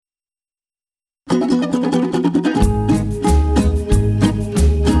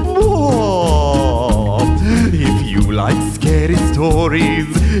like scary stories,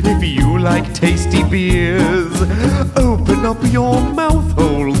 if you like tasty beers, open up your mouth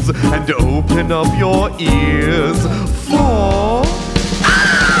holes and open up your ears for...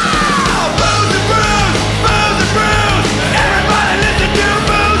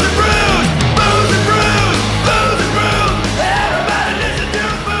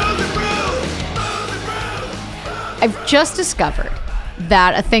 I've just discovered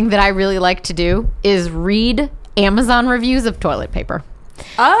that a thing that I really like to do is read Amazon reviews of toilet paper.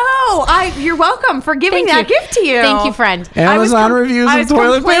 Oh, you're welcome for giving that gift to you. Thank you, friend. Amazon reviews of toilet paper? I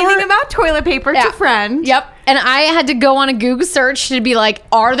was complaining about toilet paper to friend. Yep. And I had to go on a Google search to be like,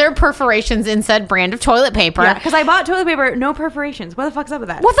 are there perforations in said brand of toilet paper? Yeah, because I bought toilet paper, no perforations. What the fuck's up with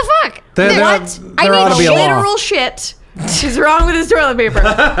that? What the fuck? There ought to be a law. Literal shit is wrong with this toilet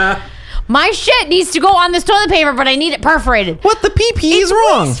paper. My shit needs to go on this toilet paper, but I need it perforated. What the pee is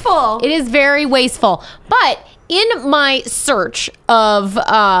wrong? Wasteful. It is very wasteful. But in my search of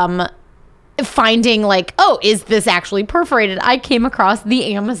finding like, oh, is this actually perforated? I came across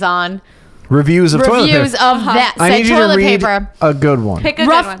the Amazon reviews of toilet paper. that I said need you toilet to read paper. a good one. Pick a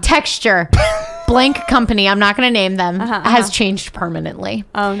Rough good one. texture. Blank company, I'm not going to name them, has changed permanently.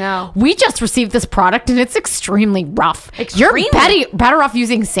 Oh, no. We just received this product and it's extremely rough. Extremely? You're better off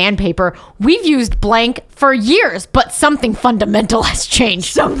using sandpaper. We've used blank for years, but something fundamental has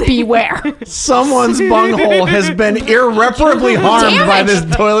changed. Beware. Someone's bunghole has been irreparably harmed by this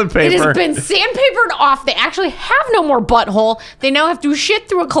toilet paper. It has been sandpapered off. They actually have no more butthole. They now have to shit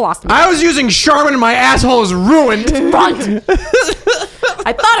through a colostomy. I was using Charmin and my asshole is ruined.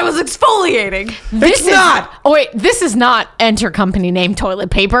 I thought it was exfoliating. It's not. Oh wait, this is not enter company name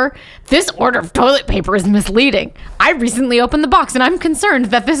toilet paper. This order of toilet paper is misleading. I recently opened the box and I'm concerned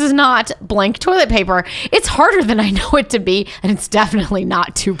that this is not blank toilet paper. It's harder than I know it to be, and it's definitely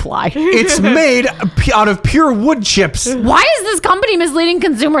not 2-ply. It's made out of pure wood chips. Why is this company misleading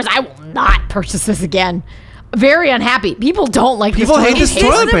consumers? I will not purchase this again. Very unhappy. People don't like People this hate this paper.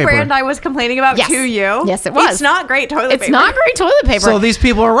 toilet Is the paper. brand I was complaining about Yes. to you? Yes, it was. It's not great toilet paper. It's not great toilet paper. So these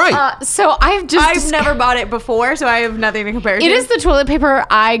people are right. So I've never bought it before, so I have nothing to compare to. It is the toilet paper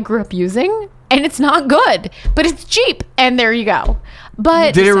I grew up using, and it's not good, but it's cheap, and there you go.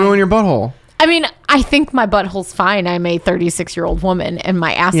 But Did it ruin your butthole? I mean, I think my butthole's fine. I'm a 36-year-old woman, and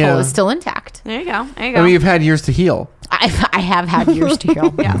my asshole is still intact. There you go. There you go. I mean, you've had years to heal. I have had years to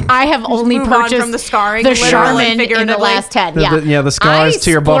heal. Yeah. I have only move on purchased from the scarring, the literally Charmin and in the figuratively. last 10. The scars to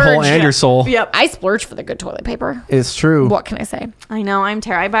your butthole and your soul. Yep. I splurge for the good toilet paper. It's true. What can I say? I know. I'm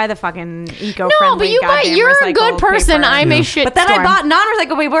terrible. I buy the fucking eco-friendly. No, but you're a goddamn good recycled person. paper. I'm a shit But then storm. I bought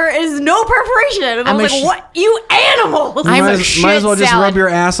non-recycled paper. Is no perforation. And I I'm was a like, what? You animals! I'm a might as shit well just salad. rub your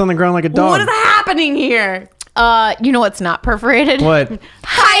ass on the ground like a dog. What is happening here? You know what's not perforated? What?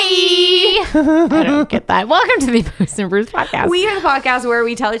 Hi. I don't get that. Welcome to the Booze and Brews podcast. We are the podcast where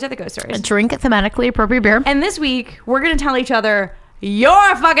we tell each other ghost stories. Drink thematically appropriate beer. And this week, we're going to tell each other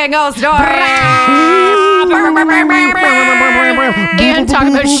your fucking ghost story. And talk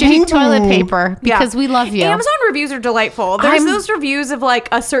about shitty toilet paper because we love you. Amazon reviews are delightful. There's those reviews of like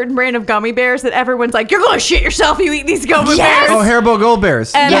a certain brand of gummy bears that everyone's like, you're going to shit yourself if you eat these gummy bears. Oh, Haribo Gold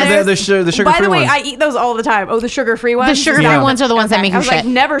Bears. And Yeah, there's- the sugar-free ones. By the way, I eat those all the time. Oh, the sugar-free ones? The sugar-free Yeah. ones are the ones that make I you was like,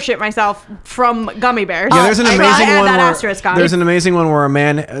 shit. never shit myself from gummy bears. Yeah, there's an I amazing gotta add one that where asterisk on. there's an amazing one where a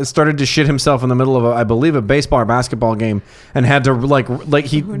man started to shit himself in the middle of I believe a baseball or basketball game and had to like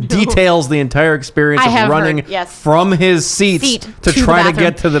he details the entire experience I of have running heard, yes. from his seat to the try to bathroom.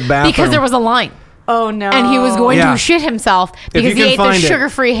 get to the bathroom because there was a line. Oh no! And he was going Yeah. to shit himself because you he can ate the find it.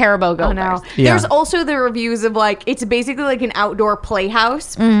 sugar-free Haribo Gold Oh no! Bears. Yeah. There's also the reviews of like it's basically like an outdoor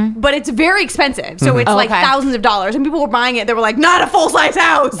playhouse, but it's very expensive. So it's like Okay. thousands of dollars, and people were buying it. They were like, "Not a full size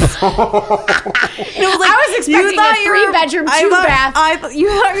house." And it was like, I was expecting a 3-bedroom, 2-bath. You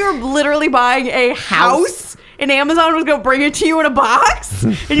thought you were literally buying a house. And Amazon was gonna bring it to you in a box,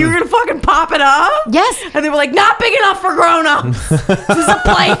 and you were gonna fucking pop it up. Yes. And they were like, "Not big enough for grown-ups. This is a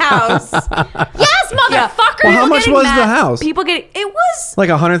playhouse." Yes, motherfucker. Well, how People much getting was mad. the house? People getting it was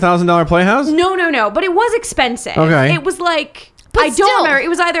like $100,000 playhouse. no, but it was expensive. Okay. It was like But I don't still. remember. It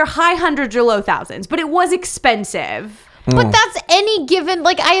was either high hundreds or low thousands, but it was expensive. But that's any given,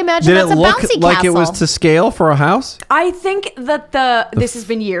 like, I imagine Did it that's a look bouncy like castle. it was to scale for a house? I think that this has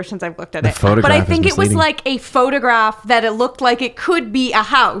been years since I've looked at it, photograph but I is think it was misleading. like a photograph that it looked like it could be a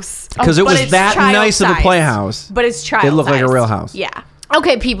house Because it but was it's that child nice of a size. playhouse. But it's child. It looked like a size. real house. Yeah.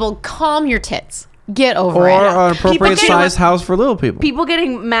 Okay, people, calm your tits. Get over or it. an appropriate getting- sized house for little people. People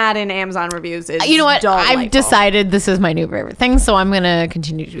getting mad in Amazon reviews is You know what? delightful. I've decided this is my new favorite thing, so I'm going to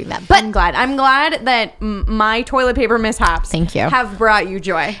continue doing that. But I'm glad that my toilet paper mishaps Thank you. have brought you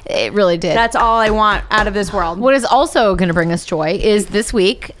joy. it really did. That's all I want out of this world. What is also going to bring us joy is this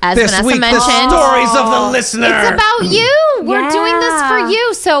week, as This Vanessa week, the mentioned. stories of the listener. It's about you. We're doing this for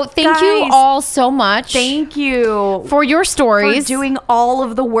you. So thank you Guys, all so much Thank you for your for stories doing all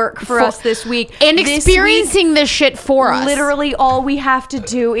of the work for us this week. and This experiencing this shit for us. Literally, all we have to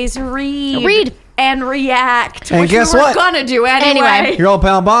do is read. Read. And react. And which guess we were what? gonna do anyway. Anyway. Your old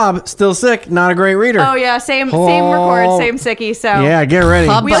pal Bob, still sick, not a great reader. Oh yeah, same Oh. record, same sicky. So Yeah, get ready.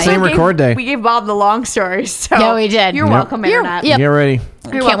 Pub we also Same gave- record day. We gave Bob the long stories. So Yeah, we did. You're Yep. welcome, internet. Yep. Get ready.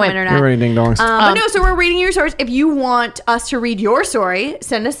 You're Can't welcome, wait. internet. Get ready, ding dongs. But no, so we're reading your stories. If you want us to read your story,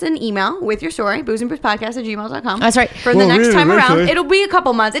 send us an email with your story, boozeandbrews@gmail.com. That's right. For the We'll next read it time around, eventually. it'll be a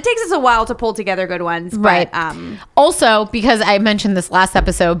couple months. It takes us a while to pull together good ones. Right. But, Also, because I mentioned this last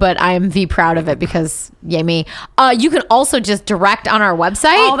episode, but I am proud of it because yay me. You can also just direct on our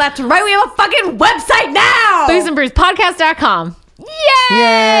website. oh, that's right. We have a fucking website now. boozeandbrewspodcast.com. Yay!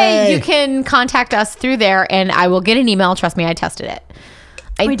 Yay! You can contact us through there and I will get an email. Trust me, I tested it.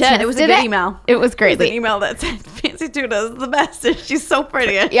 We did. It was a tested good email. It was great. It was an email that said Fancy Tuna is the best. And she's so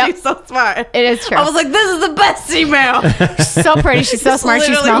pretty. And Yep. she's so smart. It is true. I was like, this is the best email. So pretty. She's so smart. She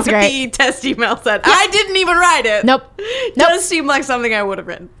Literally smells what great. The test email said. I didn't even write it. Nope. Does seem like something I would have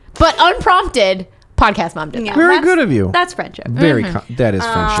written. But unprompted, podcast mom did that. Very That's- good of you. That's friendship. Very that is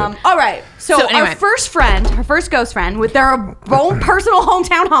friendship. All right. So, So anyway. our first friend, her first ghost friend, with their own personal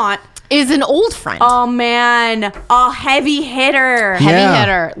hometown haunt. Is an old friend. Oh man, a heavy hitter. Heavy Yeah.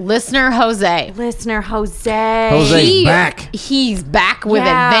 hitter. Listener Jose. Listener Jose. Jose. back. He's back with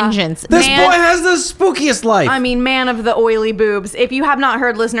Yeah. a vengeance. This Man. boy has the spookiest life. I mean, man of the oily boobs. If you have not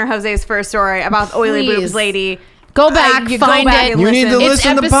heard listener Jose's first story about the oily Please. boobs lady, Go back, you find go back it. and you need to It's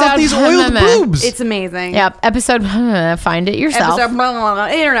listen about episode these oiled boobs. it's amazing. Yep. Episode. Find it yourself. Episode, blah, blah, blah.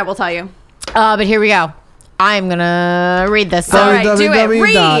 Internet will tell you. But here we go. I'm gonna read this. All right, do it.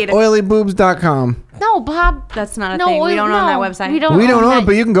 Read. www.oilyboobs.com. No, Bob. That's not a thing. We don't own that website. We don't. We don't own own that. it,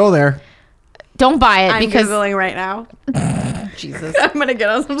 but you can go there. Don't buy it I'm because Googling right now. Jesus. I'm going to get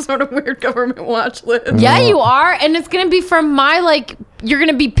on some sort of weird government watch list. Yeah, you are, and it's gonna be from my You're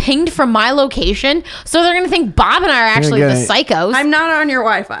gonna be pinged from my location, so they're gonna think Bob and I are actually the get it. psychos. I'm not on your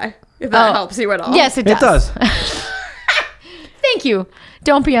Wi-Fi, if that Oh. helps you at all. Yes, it It does. does. Thank you.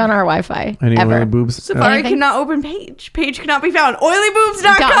 Don't be on our Wi-Fi Any ever. oily boobs? Safari Anything? cannot open page. Page cannot be found.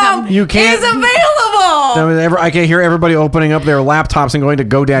 Oilyboobs.com You can't- is available. I can hear everybody opening up their laptops and going to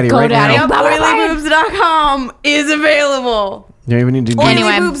GoDaddy right GoDaddy. now. Yep, oilyboobs.com is available. You don't even need to Anyway.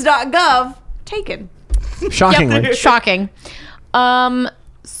 Oilyboobs.gov taken. shockingly. Shocking.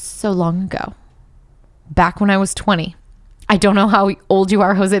 So long ago, back when I was 20. I don't know how old you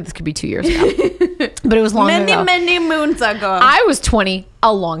are, Jose. This could be 2 years ago, but it was long ago. Many moons ago. I was 20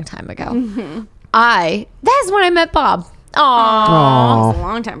 a long time ago. That's when I met Bob. Aww. Aw. a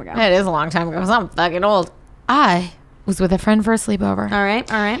long time ago. It is a long time ago because I'm fucking old. I was with a friend for a sleepover. All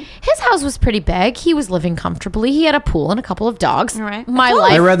right. His house was pretty big. He was living comfortably. He had a pool and a couple of dogs. All right. My That's all.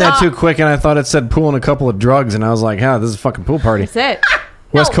 life. I read that too quick and I thought it said pool and a couple of drugs and I was like, yeah, this is a fucking pool party. That's it.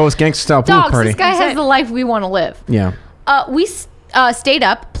 West Coast gangster style pool Dogs. party. This guy That's has it. the life we want to live. Yeah. We stayed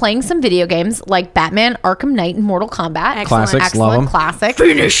up playing some video games like Batman, Arkham Knight, and Mortal Kombat. Excellent. Classics, love 'em. Classic.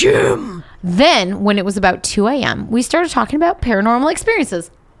 Finish him. Then, when it was about 2 a.m., we started talking about paranormal experiences,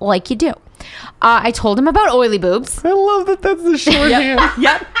 like you do. I told him about oily boobs. I love that that's the shorthand.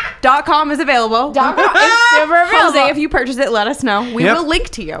 Yep. .com is available. It's super available. Jose, if you purchase it, let us know. We Yep. will link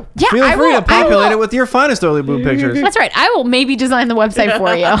to you. Yeah, Feel I free will, to populate I will. it with your finest oily boob pictures. That's right. I will maybe design the website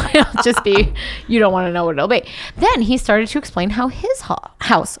for you. It'll just be, you don't want to know what it'll be. Then he started to explain how his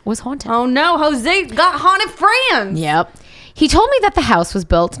house was haunted. Oh no, Jose got haunted friends. Yep. He told me that the house was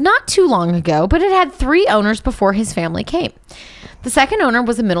built not too long ago, but it had 3 owners before his family came. The second owner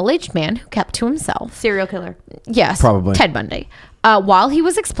was a middle-aged man who kept to himself. Serial killer. Yes, Probably. Ted Bundy. While he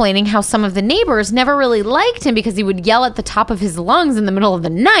was explaining how some of the neighbors never really liked him because he would yell at the top of his lungs in the middle of the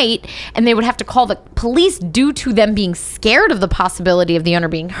night, and they would have to call the police due to them being scared of the possibility of the owner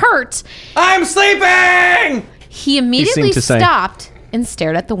being hurt, I'm sleeping! he immediately to say. stopped and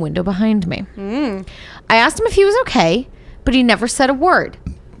stared at the window behind me. I asked him if he was okay, but he never said a word.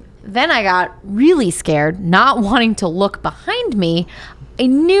 Then I got really scared, not wanting to look behind me. I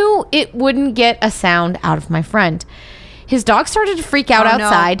knew it wouldn't get a sound out of my friend. His dog started to freak out Oh, no.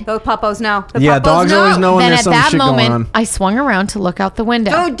 outside. Those puppos know. The Yeah, puppos dogs always know when Then there's at some that shit going moment, on. I swung around to look out the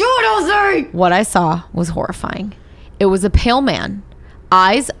window. Don't do it, Jose. What I saw was horrifying. It was a pale man,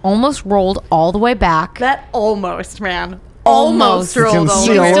 eyes almost rolled all the way back. That almost, man. Almost. rolled You can all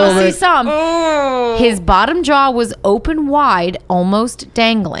see the a way Still little see bit. some. Oh. His bottom jaw was open wide, almost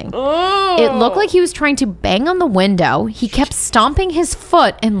dangling. Oh. It looked like he was trying to bang on the window. He kept stomping his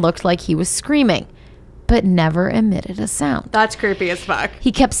foot and looked like he was screaming, but never emitted a sound. That's creepy as fuck.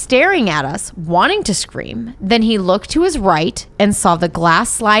 He kept staring at us, wanting to scream. Then he looked to his right and saw the glass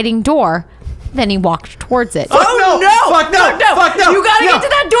sliding door. Then he walked towards it. Oh, no! Fuck no! Fuck no! You gotta No. get to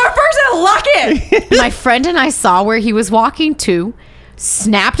that door first and lock it. My friend and I saw where he was walking to,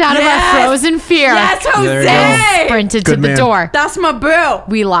 snapped out of Yes! our frozen fear, Yes, There you Jose. sprinted Good to the man. door. That's my boo.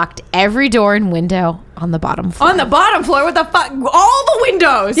 We locked every door and window on the bottom floor. On the bottom floor, what the fuck? All the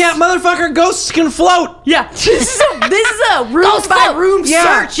windows. Yeah, motherfucker, ghosts can float. Yeah. This is a room Ghost by float. room Yeah.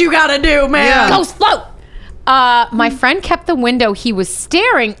 search you gotta do, man. Yeah. Ghost float. My friend kept the window he was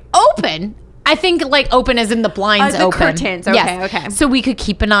staring open. I think like open as in the blinds the open. curtains. Okay, Yes. okay. So we could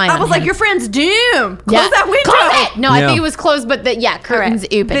keep an eye on I was like, him. your friend's doomed. Close Yeah. that window. Close it. No, I Yeah. think it was closed, but curtains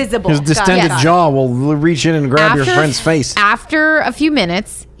open. Visible. His distended Got it. jaw will reach in and grab your friend's face. After a few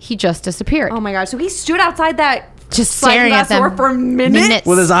minutes, he just disappeared. Oh my god. So he stood outside that Just sliding staring glass at them door for minutes.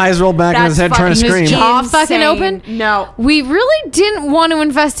 With his eyes rolled back in his That's head, trying to fucking scream. His jaw fucking open? No. We really didn't want to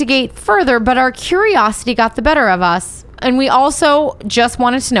investigate further, but our curiosity got the better of us. And we also just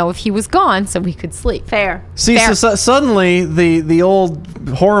wanted to know if he was gone so we could sleep. Fair. See, Fair. so suddenly the old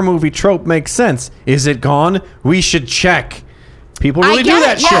horror movie trope makes sense. Is it gone? We should check. People really do get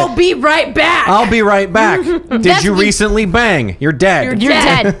that it. shit. I'll be right back. I'll be right back. Did That's you me. recently bang? You're dead. You're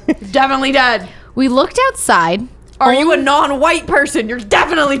dead. Definitely dead. We looked outside. Are you a non-white person? You're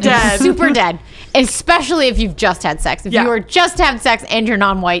definitely dead. Super dead. Especially if you've just had sex. If Yeah. you were just had sex and you're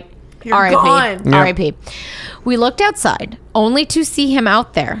non-white, You're RIP. gone. Yeah. RIP. We looked outside only to see him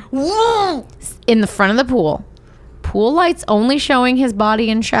out there Whoa. in the front of the pool. Pool lights only showing his body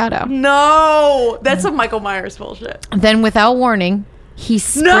in shadow. No. That's some Michael Myers bullshit. Then without warning, he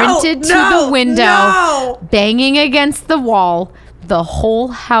sprinted to the window, No. banging against the wall. The whole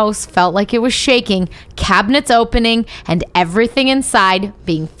house felt like it was shaking, cabinets opening, and everything inside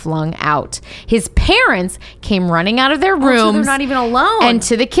being flung out. His parents came running out of their rooms. So they're not even alone. And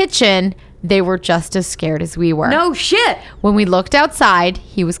to the kitchen. They were just as scared as we were. No shit. When we looked outside,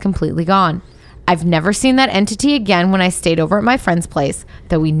 he was completely gone. I've never seen that entity again when I stayed over at my friend's place,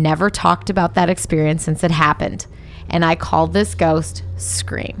 though we never talked about that experience since it happened. And I called this ghost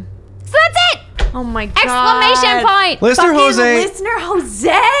Scream. So that's it! Oh my god. Exclamation point! Listener Fucking Jose, Listener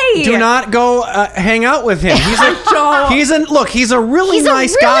Jose. do not go hang out with him. He's Don't. he's a really He's a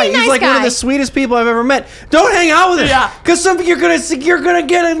nice really guy. nice He's like one of guy. the sweetest people I've ever met. Don't hang out with him. Yeah. Because you're gonna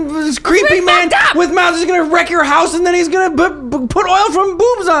get this creepy man fucked up. with mouth. He's gonna wreck your house, and then he's gonna put oil from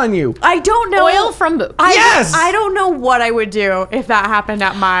boobs on you. I don't know. Oil from boobs. Yes. I don't know what I would do if that happened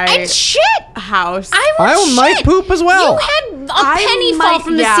at my And shit! house. I might shit. poop as well. You had a penny fall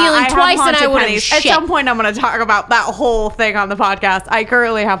from the ceiling twice, and I would have At shit. some point, I'm going to talk about that whole thing on the podcast. I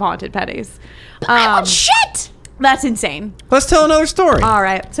currently have haunted pennies. I would shit! That's insane. Let's tell another story. All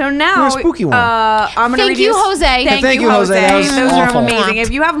right, so now You're a spooky one. I'm gonna Thank read you, Jose. Thank you, Jose. That was Those awful. are amazing.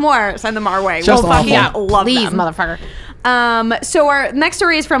 If you have more, send them our way. Just we'll fucking awful. love Please, them. motherfucker. So our next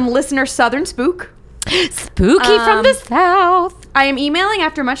story is from listener Southern Spook. Spooky from the south. I am emailing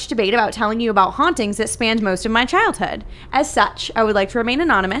after much debate about telling you about hauntings that spanned most of my childhood. As such, I would like to remain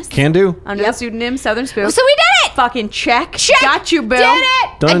anonymous. Can do. Under the pseudonym Southern Spook. So we did it! Fucking check. Check! Got you, boo. Did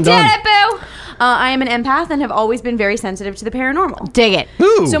it! Done I and did done. it, boo! I am an empath and have always been very sensitive to the paranormal. Dig it.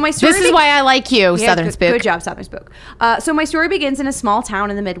 Ooh. So my story This is why I like you, Yeah, Southern good, Spook. Good job, Southern Spook. So my story begins in a small town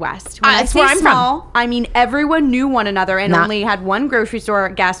in the Midwest. When I That's say where I'm from. small, I mean everyone knew one another and Not- only had one grocery store,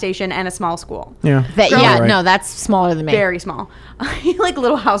 gas station, and a small school. Yeah. Yeah, Right. no, that's smaller than me. Very small. Like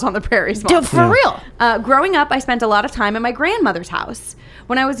Little House on the Prairie small. Dude, for real. Growing up, I spent a lot of time at my grandmother's house.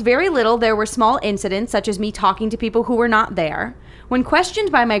 When I was very little, there were small incidents, such as me talking to people who were not there. When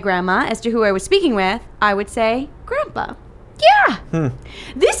questioned by my grandma as to who I was speaking with, I would say, Grandpa. Yeah.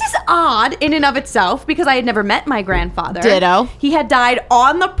 This is odd in and of itself because I had never met my grandfather. Ditto. He had died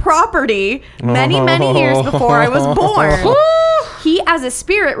on the property many, many years before I was born. He, as a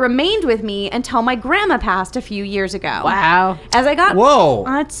spirit, remained with me until my grandma passed a few years ago. Wow. As I got... Whoa.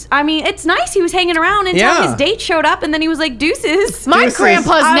 It's nice. He was hanging around until Yeah. his date showed up, and then he was like, deuces. My Deuces.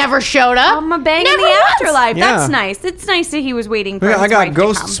 grandpa's never showed up. I'm a bang in Never the once. afterlife. Yeah. That's nice. It's nice that he was waiting for I his got wife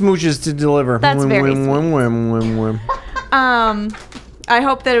ghost to come. smooches to deliver. That's very sweet. Whim. I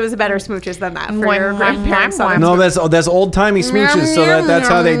hope that it was better smooches than that for Mwah, your mwah, grandparents. mwah, mwah. No, that's old timey smooches. So that's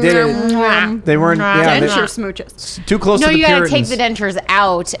how they did it. They weren't. Yeah, Denture smooches. too close No, to the you gotta take Puritans. the dentures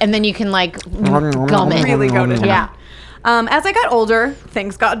out, and then you can like gum it. Really go to town. Yeah. As I got older,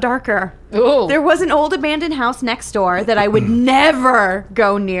 things got darker. Ooh. There was an old abandoned house next door that I would never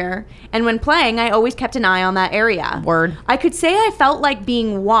go near. And when playing, I always kept an eye on that area. Word. I could say I felt like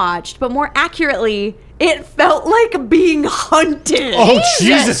being watched, but more accurately, it felt like being hunted. Oh,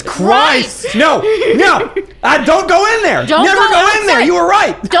 Jesus Christ! No, don't go in there. Don't Never go go in there. outside. You were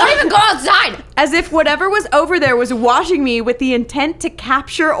right. Don't even go outside. As if whatever was over there was watching me with the intent to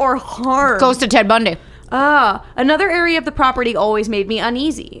capture or harm. Goes to Ted Bundy. Another area of the property always made me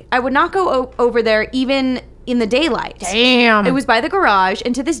uneasy. I would not go over there even in the daylight. Damn. It was by the garage,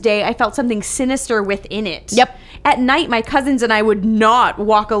 and to this day, I felt something sinister within it. Yep. At night, my cousins and I would not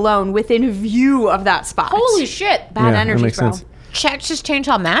walk alone within view of that spot. Holy shit. Bad Yeah, energy, that makes bro. sense. Texas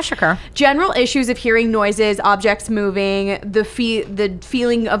Chainsaw Massacre. General issues of hearing noises, objects moving, the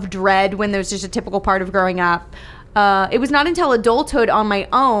feeling of dread when there's just a typical part of growing up. It was not until adulthood on my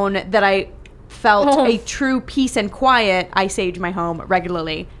own that I felt a true peace and quiet. I sage my home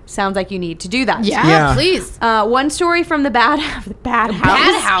regularly. Sounds like you need to do that. Yeah. Please. One story from the bad house. Bad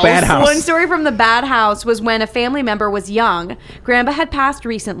house. One story from the bad house was when a family member was young. Grandpa had passed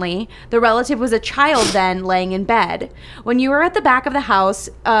recently. The relative was a child then, laying in bed. When you were at the back of the house,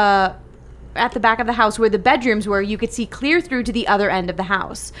 where the bedrooms were, you could see clear through to the other end of the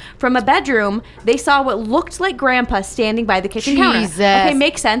house. From a bedroom, they saw what looked like Grandpa standing by the kitchen counter. Jesus. Okay,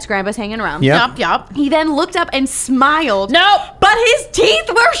 makes sense. Grandpa's hanging around. Yep. Yup. He then looked up and smiled. Nope. But his teeth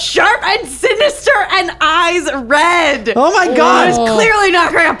were sharp and sinister and eyes red. Oh my God. It was clearly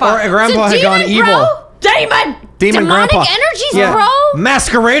not Grandpa. Or Grandpa had gone evil. Bro. Demon! Demon Demonic Grandpa. energies, Yeah. bro.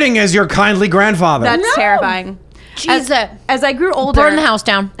 Masquerading as your kindly grandfather. That's No. terrifying. Jesus. As I grew older, Burn the house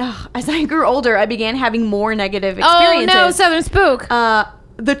down. As I grew older, I began having more negative Oh experiences. no, Southern Spook.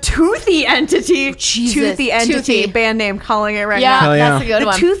 The Toothy entity. Jesus. Toothy entity. Toothy. Band name calling it right yeah, now. Hell yeah. that's a good The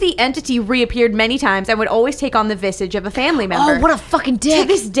one. Toothy entity reappeared many times and would always take on the visage of a family member. Oh, what a fucking To dick.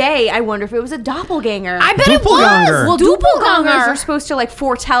 this day, I wonder if it was a doppelganger. I bet it Doppelganger. was. Well, doppelgangers doppelganger. are supposed to like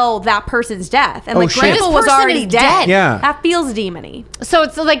foretell that person's death, and Oh, like shit. Grandpa This was person already is dead. dead. Yeah. That feels demony. So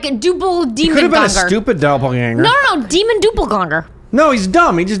it's like a double demon Could have been a ganger. stupid doppelganger. No, demon doppelganger. No, he's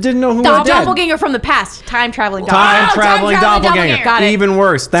dumb. He just didn't know who was dead. Doppelganger from the past. Time traveling Time doppelganger. traveling doppelganger. Got it. Even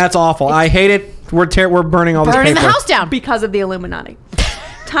worse. That's awful. I hate it. We're burning all this Burning paper. the house down. Because of the Illuminati.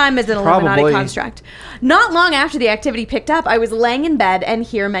 Time is an Illuminati Probably. construct. Not long after the activity picked up, I was laying in bed and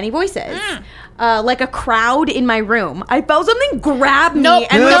hear many voices. Like a crowd in my room. I felt something grab me Nope.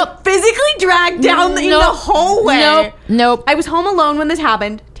 and Nope. like, physically drag down in the Nope. hallway. Nope. I was home alone when this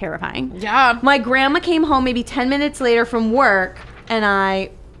happened. Terrifying. Yeah. My grandma came home maybe 10 minutes later from work, and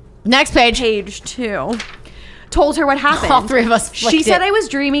I, Next page. page 2, told her what happened. All three of us She flicked said it. I was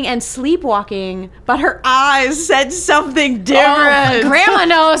dreaming and sleepwalking, but her eyes said something Oh, different. Grandma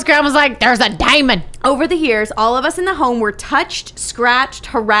knows. Grandma's like, there's a diamond. Over the years, all of us in the home were touched, scratched,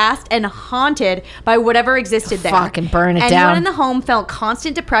 harassed, and haunted by whatever existed there. Fucking burn it Anyone down. in the home felt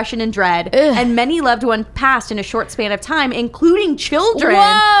constant depression and dread, Ugh. and many loved ones passed in a short span of time, including children.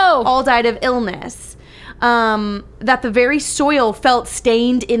 Whoa. All died of illness. That the very soil felt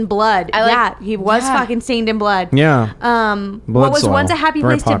stained in blood. I like- yeah, he was yeah. fucking stained in blood. Yeah. What Blood was soil. once a happy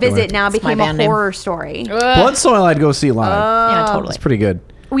Very place popular. to visit now my became band a name. horror story. Blood Soil I'd go see live. Yeah, totally. It's pretty good.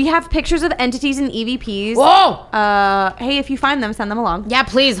 We have pictures of entities and EVPs. Whoa. Hey, if you find them, send them along. Yeah,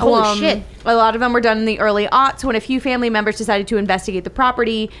 please. Holy shit. A lot of them were done in the early aughts when a few family members decided to investigate the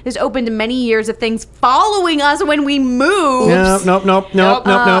property. This opened many years of things following us when we moved. Nope.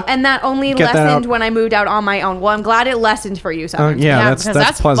 And that only Get that lessened out. when I moved out on my own. Well, I'm glad it lessened for you, Southern. Yeah, because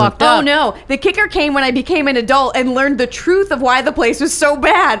that's pleasant. fucked up. Oh no, the kicker came when I became an adult and learned the truth of why the place was so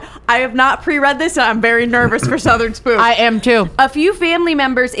bad. I have not pre-read this and I'm very nervous for Southern Spook. I am too. A few family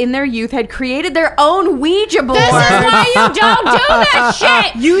members in their youth had created their own Ouija board. This is why you don't do that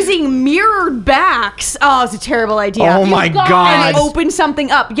shit. Using mirrored backs. Oh, it's a terrible idea. Oh my guys. God. And open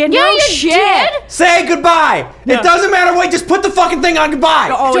something up. Yeah, Yeah, no you shit. did. Say goodbye. It doesn't matter what. Just put the fucking thing on goodbye.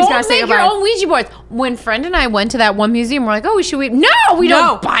 Always gotta Don't say make your goodbye. own Ouija boards. When friend and I went to that one museum, we're like, oh, we No, we No.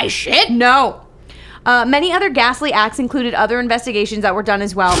 don't buy shit. No. Many other ghastly acts included other investigations that were done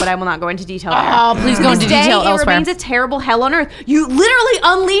as well, but I will not go into detail. Oh, please go To into this day, detail it elsewhere. remains a terrible hell on earth. You literally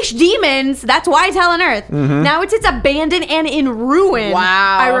unleash demons. That's why it's hell on earth. Now it's abandoned and in ruin.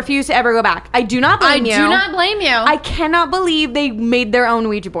 Wow. I refuse to ever go back. I do not I blame you. do not blame you. I cannot believe they made their own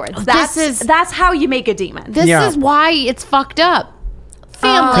Ouija boards. That's how you make a demon. This Yeah. is why it's fucked up.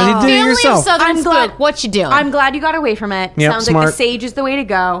 Family, 'Cause you did it family yourself. of Southern I'm glad- Spook. What you doing? I'm glad you got away from it. Yep, Sounds like smart. the sage is the way to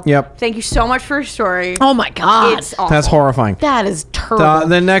go. Yep. Thank you so much for your story. oh my god, It's awful. That's horrifying. that is terrible.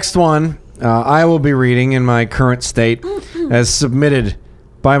 The next one I will be reading in my current state as submitted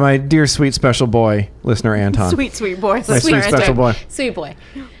by my dear, sweet, special boy, listener Anton. Sweet boy. My sweet, special boy. Sweet boy.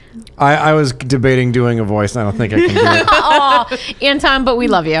 I was debating doing a voice, and I don't think I can do it. Oh, Anton, but we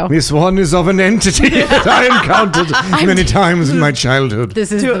love you. This one is of an entity that I encountered many times in my childhood.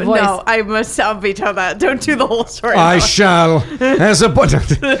 This is the voice. No, I must veto that. Don't do the whole story. I shall, as a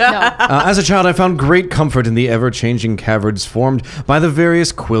As a child, I found great comfort in the ever-changing caverns formed by the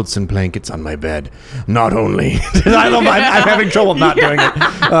various quilts and blankets on my bed. Not only I'm having trouble not doing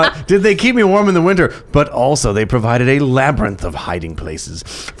it. Did they keep me warm in the winter, but also they provided a labyrinth of hiding places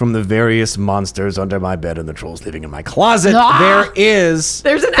from the various monsters under my bed and the trolls living in my closet. Ah! There is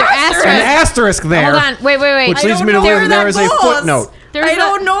There's an asterisk. an asterisk there. Hold on. Wait. Which I leads don't me to know where believe there that is a goes. footnote. I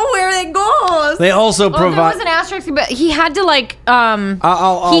don't know where it goes. They also Well, there provide. was an asterisk, but he had to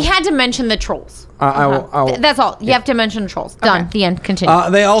I'll- he had to mention the trolls. I'll- That's all. You have to mention the trolls. Done. The end. Continue.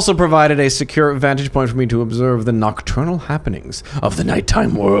 They also provided a secure vantage point for me to observe the nocturnal happenings of the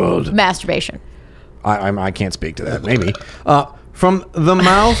nighttime world. Masturbation. I can't speak to that. Maybe. From the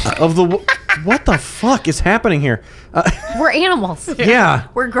mouth of the... What the fuck is happening here? We're animals. Yeah.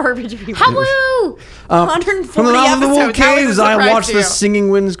 We're garbage people. Hawoo! 140 From the mouth of the wool episodes. How is caves, this a I surprise watched to the you? singing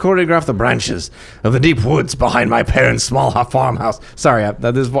winds choreograph the branches of the deep woods behind my parents' small farmhouse. Sorry,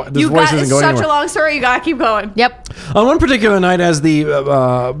 this voice You isn't got going it's such anywhere. a long story. You gotta keep going. Yep. On one particular night, as the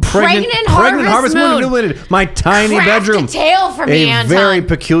Pregnant harvest moon illuminated my tiny Craft bedroom, a tale for me, a Anton. very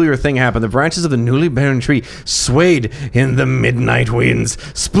peculiar thing happened. The branches of the newly barren tree swayed in the midnight winds,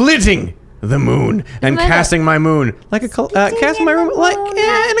 splitting the moon and that casting my moon like casting my room like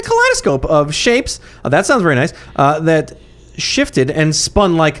in a kaleidoscope of shapes. That sounds very nice. That shifted and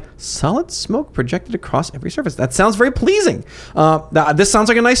spun like solid smoke projected across every surface. That sounds very pleasing. This sounds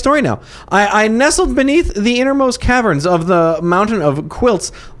like a nice story now. I nestled beneath the innermost caverns of the mountain of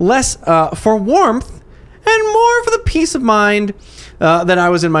quilts, less for warmth and more for the peace of mind that I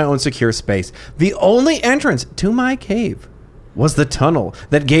was in my own secure space. The only entrance to my cave was the tunnel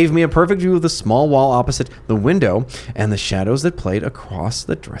that gave me a perfect view of the small wall opposite the window and the shadows that played across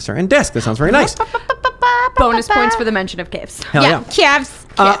the dresser and desk. That sounds very nice. Bonus points for the mention of caves. Hell yeah. Calves.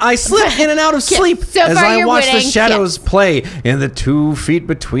 I slipped in and out of sleep So as far I you're watched the winning. shadows play in the 2 feet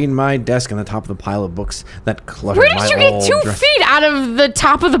between my desk and the top of the pile of books that cluttered Where my did you get old 2 dress- feet out of the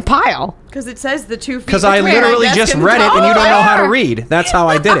top of the pile? Because it says the 2 feet. Because I between my literally desk just and read it and you don't know how to there. read. That's how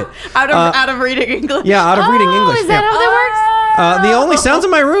I did it. out of reading English. Yeah, out of reading English. Is that yeah. how that works? The only sounds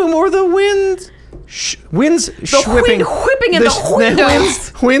in my room were the winds. Winds whipping whipping at the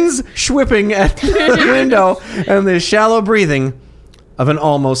windows. winds whipping at the window, and the shallow breathing of an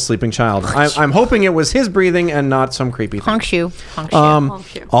almost sleeping child. I'm hoping it was his breathing and not some creepy thing. Honk shoe. Honk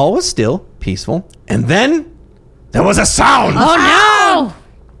shoe. All was still, peaceful, and then there was a sound. Oh no!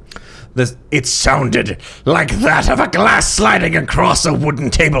 It sounded like that of a glass sliding across a wooden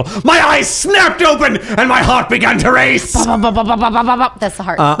table. My eyes snapped open and my heart began to race. That's the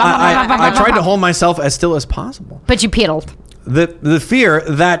heart. I tried to hold myself as still as possible. But you piddled. The fear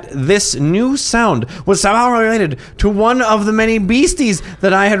that this new sound was somehow related to one of the many beasties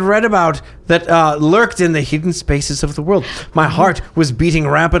that I had read about that lurked in the hidden spaces of the world. My heart was beating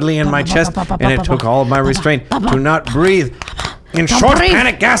rapidly in my chest, and it took all of my restraint to not breathe. In short, breathe.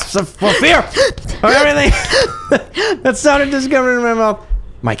 panic gasps for fear of everything that sounded discovered in my mouth.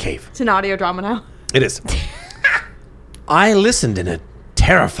 My cave. It's an audio drama now. It is. I listened in a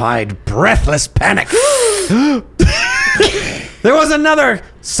terrified, breathless panic. There was another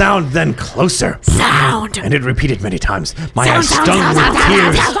sound, then closer. Sound. And it repeated many times. My eyes stung with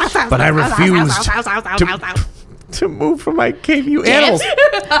tears, but I refused to move from my cave, you animals.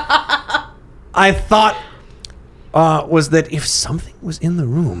 I thought was that if something was in the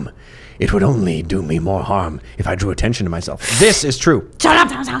room, it would only do me more harm if I drew attention to myself. This is true. Shut up.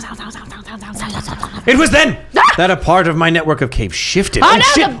 It was then that a part of my network of caves shifted. Oh, Oh, no,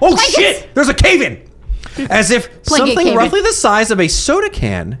 shit! the Oh blankets. shit! There's a cave in! As if something cave-in. roughly the size of a soda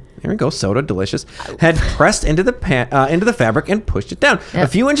can, there we go, soda, delicious, had pressed into the fabric and pushed it down. Yep. A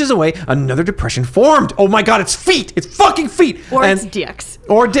few inches away, another depression formed. Oh my god, it's feet! It's fucking feet! Or And- it's dicks.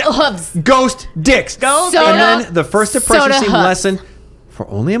 Or Hooves. ghost dicks. Ghost Soda- And then the first depression soda seemed hooves. lessened for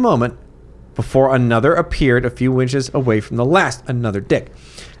only a moment before another appeared a few inches away from the last, another dick.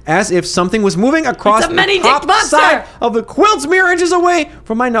 As if something was moving across It's a the many-dicked top monster! side of the quilt's mere inches away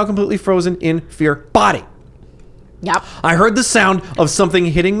from my now completely frozen in fear body. Yep. I heard the sound of something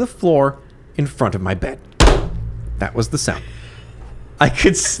hitting the floor in front of my bed. That was the sound. I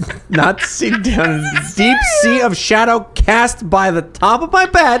could not see down in the deep sea of shadow cast by the top of my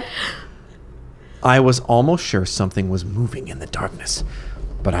bed. I was almost sure something was moving in the darkness,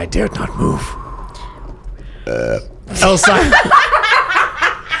 but I dared not move. Elsa.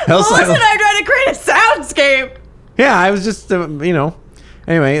 Wasn't I trying to create a soundscape? Yeah, I was just,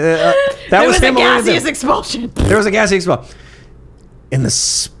 Anyway, that It was a him over there. gaseous expulsion. There was a gaseous explosion. In the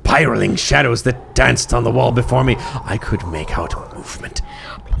spiraling shadows that danced on the wall before me, I could make out movement.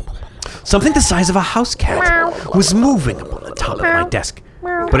 Something the size of a house cat was moving upon the top of my desk,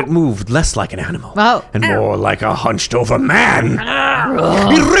 but it moved less like an animal Oh. and more like a hunched-over man. He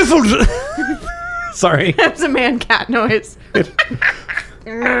riffled. Sorry. That was a man-cat noise.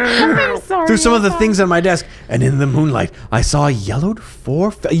 I'm sorry. Through some of the things on my desk, and in the moonlight, I saw a yellowed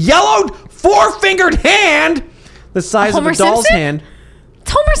four-fingered hand, the size Homer of a doll's Simpson? hand,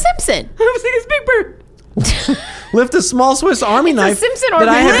 It's Homer Simpson. I was thinking Big Bird. lift a small Swiss Army knife Simpson that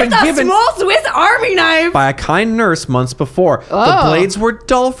I had organ. been Lift a given small Swiss Army knife. by a kind nurse months before. The Oh. blades were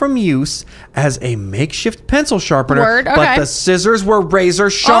dull from use as a makeshift pencil sharpener, Word, but okay. the scissors were razor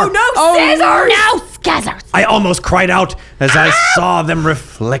sharp. Oh, no, scissors! No, scissors. I almost cried out as I saw them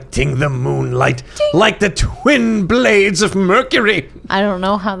reflecting the moonlight like the twin blades of Mercury. I don't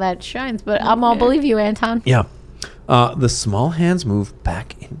know how that shines, but I'm gonna believe you, Anton. Yeah. The small hands moved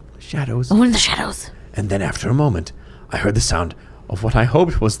back in the shadows, Oh, in the shadows. and then after a moment, I heard the sound of what I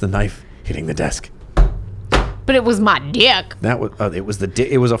hoped was the knife hitting the desk. But it was my dick. That was it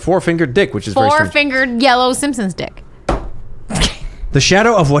was a four-fingered dick, which is very strange. Four-fingered yellow Simpsons dick. The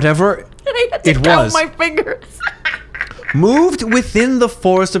shadow of whatever I had to it count was my fingers. moved within the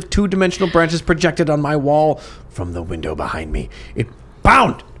forest of two-dimensional branches projected on my wall from the window behind me. It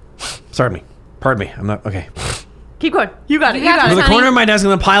bound. Pardon me. I'm not okay. Keep going. You got it. You got got it. From the it. honey. corner of my desk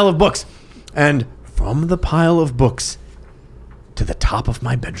in the pile of books, and from the pile of books to the top of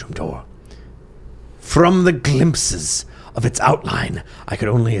my bedroom door. From the glimpses of its outline, I could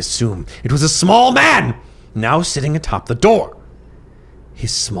only assume it was a small man now sitting atop the door.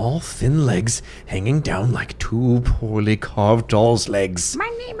 His small, thin legs hanging down like two poorly carved doll's legs. My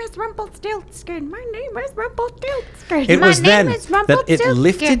name is Rumpelstiltskin. My name is Rumpelstiltskin. It My was name then is that it Rumpelstiltskin.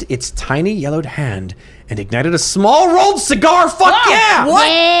 lifted its tiny yellowed hand and ignited a small rolled cigar. Fuck yeah! What?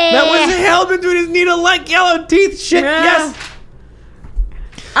 That was held between his needle-like yellow teeth. Shit, Yeah. yes.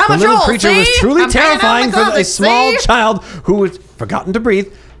 I'm The a little troll, creature was see? truly I'm hanging out in terrifying the for a closet, small see? child who had forgotten to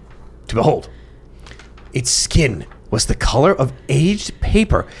breathe to behold. Its skin was the color of aged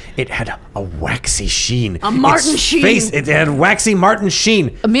paper. It had a waxy sheen. A Martin Its sheen. Face, it had waxy Martin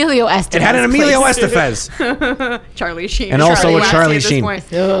sheen. Emilio Estevez. It had an Emilio please. Estevez. Charlie Sheen. And also a Waxy Charlie at this Sheen. point.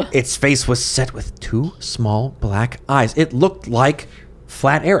 Its face was set with two small black eyes. It looked like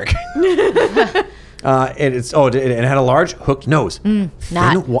Flat Eric. It had a large hooked nose,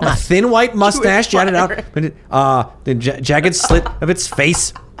 not. thin white mustache Flat jutted out, Eric. but the jagged slit of its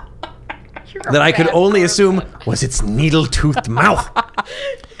face that I could only assume was its needle-toothed mouth.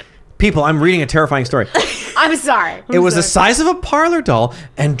 People, I'm reading a terrifying story. I'm sorry. It was the size of a parlor doll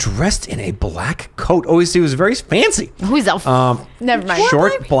and dressed in a black coat. Oh, he was very fancy. Who's elf? Never mind.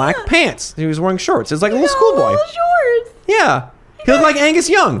 Short black pants. He was wearing shorts. It's like a little schoolboy. Little shorts. Yeah. He looked like Angus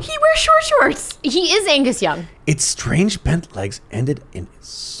Young. He wears short shorts. He is Angus Young. Its strange bent legs ended in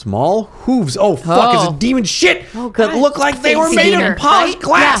small hooves. Oh, fuck. It's a demon shit that God. looked like they were Fancy made demon, of polished right?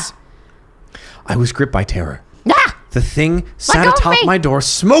 glass. I was gripped by terror. Ah! The thing sat go of atop me. my door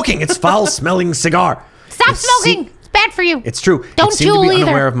smoking its foul-smelling cigar. Stop It smoking. It's bad for you. It's true. Don't it seemed to Juul be either.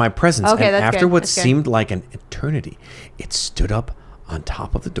 unaware of my presence. Okay, and that's after good. what That's good. seemed like an eternity, it stood up on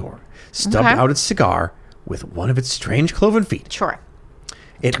top of the door, stubbed Okay. out its cigar with one of its strange cloven feet. Sure.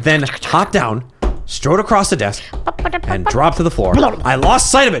 It then hopped down, strode across the desk, and dropped to the floor. I lost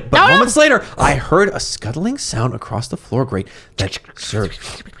sight of it, but No, no. moments later, I heard a scuttling sound across the floor grate that served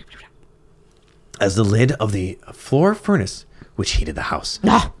as the lid of the floor furnace which heated the house.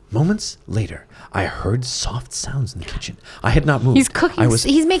 Ah. Moments later, I heard soft sounds in the kitchen. I had not moved. He's cooking- I was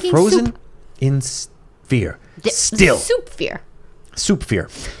he's making frozen soup. in fear. Still, Soup fear. soup fear.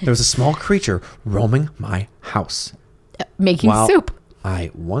 There was a small creature roaming my house. Making While soup.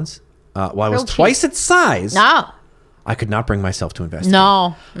 I was Grilled twice its size, No. I could not bring myself to investigate.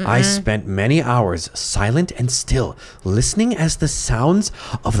 No. I spent many hours silent and still, listening as the sounds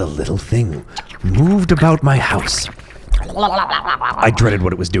of the little thing moved about my house. I dreaded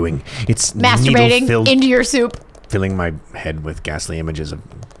what it was doing. Its Masturbating needle-filled, into your soup. filling my head with ghastly images of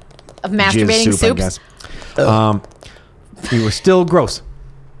Of jizz masturbating soup, I soups. guess. We were still gross.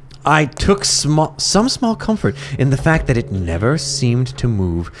 I took some small comfort in the fact that it never seemed to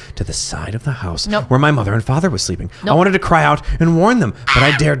move to the side of the house Nope. where my mother and father were sleeping. I Nope. wanted to cry out and warn them, but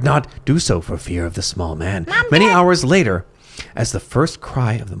I dared not do so for fear of the small man. Many hours later, as the first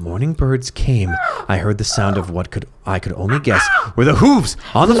cry of the morning birds came, I heard the sound of what I could only guess were the hooves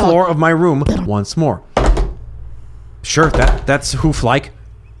on the floor of my room once more. Sure, that's hoof-like.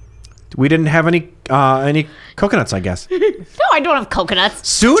 We didn't have any coconuts, I guess. No, I don't have coconuts.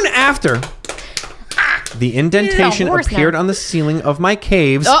 Soon after, the indentation horse appeared now. on the ceiling of my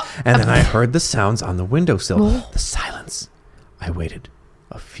caves, Oh. and then I heard the sounds on the windowsill. The silence. I waited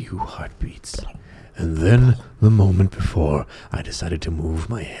a few heartbeats. And then, the moment before I decided to move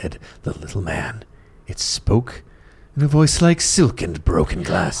my head, the little man, it spoke in a voice like silk and broken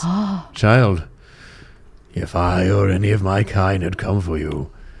glass. Child, if I or any of my kind had come for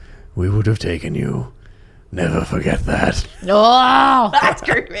you, we would have taken you. Never forget that. Oh, That's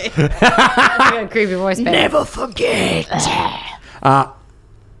creepy. a creepy voice. Babe. Never forget.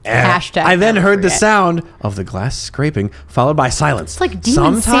 Hashtag I then never heard the forget. sound of the glass scraping, followed by silence. It's like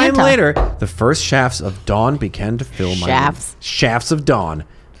Demon Sometime Santa. later, the first shafts of dawn began to fill my room. Shafts of dawn.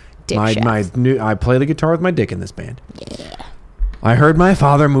 Dick My shafts. I play the guitar with my dick in this band. Yeah. I heard my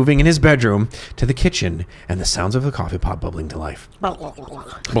father moving in his bedroom to the kitchen and the sounds of the coffee pot bubbling to life.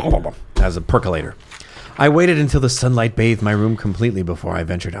 As a percolator. I waited until the sunlight bathed my room completely before I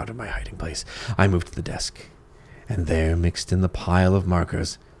ventured out of my hiding place. I moved to the desk, and there, mixed in the pile of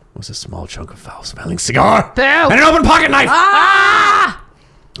markers, was a small chunk of foul-smelling cigar and an open pocket knife. I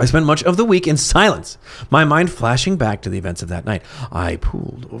spent much of the week in silence, my mind flashing back to the events of that night. I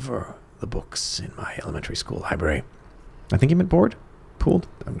pooled over the books in my elementary school library. I think he meant bored? Pooled?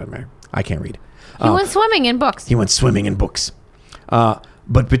 I can't read. He went swimming in books. He went swimming in books. But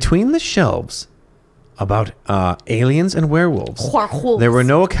between the shelves about aliens and werewolves, there were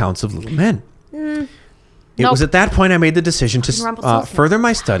no accounts of little men. It was at that point I made the decision to further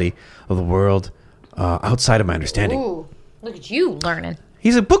my study of the world outside of my understanding. Ooh, look at you learning.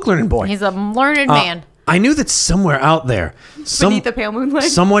 He's a book learning boy. He's a learned man. I knew that somewhere out there, Beneath the pale moonlight.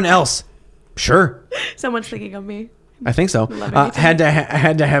 someone else, sure, Someone's thinking of me. I think so, had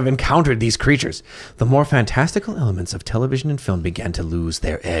to have encountered these creatures. The more fantastical elements of television and film began to lose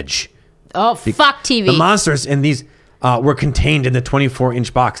their edge. Oh, fuck TV. The monsters in these were contained in the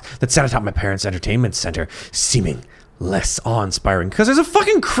 24-inch box that sat atop my parents' entertainment center, seeming less awe-inspiring because there's a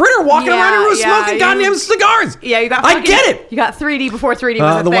fucking critter walking around your room smoking goddamn cigars. Yeah, you got. I get it. You got 3D before 3D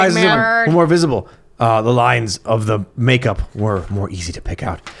was a The thing, wise man. were more visible. The lines of the makeup were more easy to pick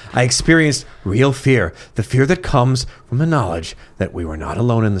out. I experienced real fear, the fear that comes from the knowledge that we were not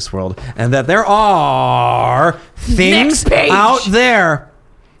alone in this world and that there are things Next page. out there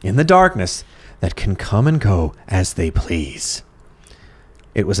in the darkness that can come and go as they please.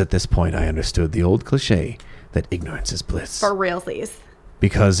 It was at this point I understood the old cliche that ignorance is bliss. For realsies.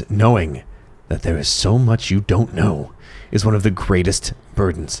 Because knowing that there is so much you don't know is one of the greatest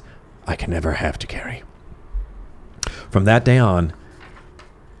burdens I can ever have to carry. From that day on,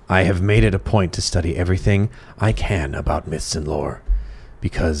 I have made it a point to study everything I can about myths and lore,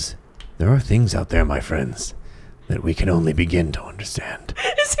 because there are things out there, my friends, that we can only begin to understand.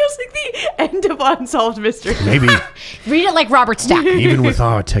 It sounds like the end of Unsolved Mysteries. Maybe Read it like Robert Stack. even with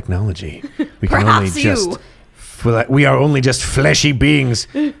our technology, we can only Perhaps just you. we are only just fleshy beings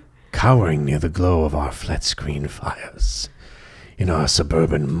cowering near the glow of our flat screen fires in our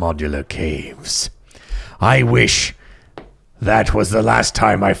suburban modular caves. I wish that was the last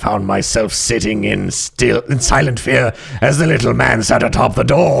time I found myself sitting in silent fear as the little man sat atop the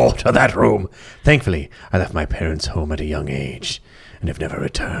door to that room. Thankfully, I left my parents' home at a young age and have never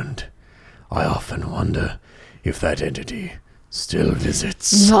returned. I often wonder if that entity still visits.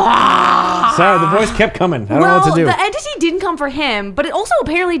 Sorry, the voice kept coming. I don't know what to do. The entity didn't come for him, but it also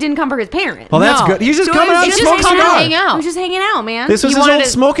apparently didn't come for his parents. Well, that's No. good. He's just So coming it out was and just smoking hanging out. cigars. Hang out. He was just hanging out, man. This was He his wanted old to-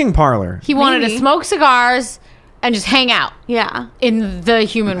 smoking parlor. He wanted to Maybe. smoke cigars and just hang out Yeah. in the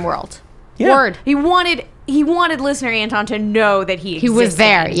human world. Yeah. Word. He wanted listener Anton to know that he existed. was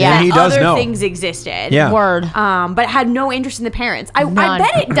there, yeah. That And he does other know. things existed. Yeah. Word. But had no interest in the parents. I None.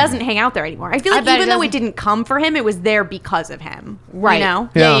 bet it doesn't hang out there anymore. I feel like bet even it though it doesn't. didn't come for him, it was there because of him. Right. You know?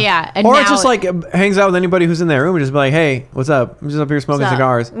 Yeah. And or now it's just it- like hangs out with anybody who's in their room and just be like, hey, what's up? I'm just up here smoking What's up?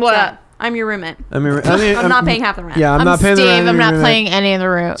 cigars. What up? I'm your roommate. I'm not paying half the rent. Yeah, I'm not paying the rent. I'm not You're playing any of the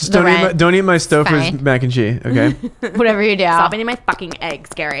room. Just The rent. don't eat my Stouffer's Fine. mac and cheese, okay? Whatever you do. Stop eating my fucking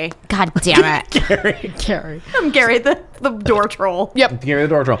eggs, Gary. God damn it. Gary. I'm Gary, the door troll. Yep. Give me the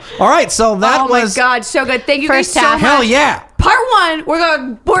door troll. All right, so that Oh my was god, so good. Thank you First guys so half. much. hell yeah. Part one, we're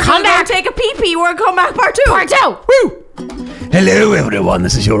gonna Come go back. take a pee pee. We're gonna come back part two. Part two. Woo! Hello, everyone.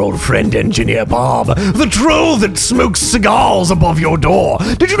 This is your old friend, Engineer Bob, the troll that smokes cigars above your door.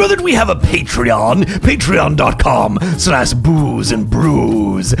 Did you know that we have a Patreon? Patreon.com/booze and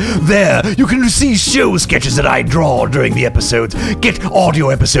brews. There, you can see show sketches that I draw during the episodes, get audio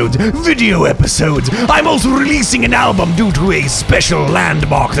episodes, video episodes. I'm also releasing an album due to a special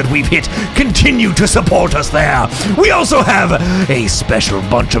landmark that we've hit. Continue to support us there. We also have a special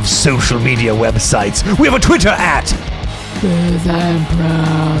bunch of social media websites. We have a Twitter at and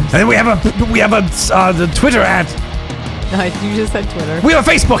then we have the Twitter at. You just said Twitter. We have a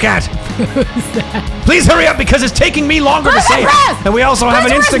Facebook at. Please hurry up because it's taking me longer to say it. And we also have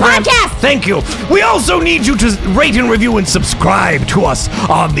an Instagram. Thank you. We also need you to rate and review and subscribe to us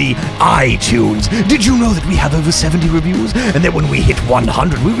on the iTunes. Did you know that we have over 70 reviews? And that when we hit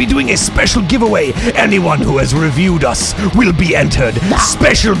 100, we'll be doing a special giveaway. Anyone who has reviewed us will be entered.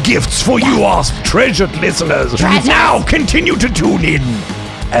 Special gifts for you, our treasured listeners. Now continue to tune in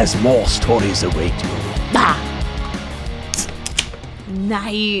as more stories await you.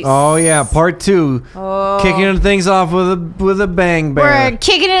 Nice. Oh yeah, part 2. Kicking things off with a bang We're bear.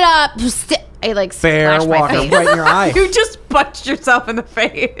 kicking it up. I like Bear splashed my walking face. right in your eye. You just punched yourself in the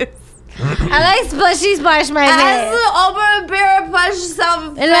face. I like splash my As face. the open bear punched yourself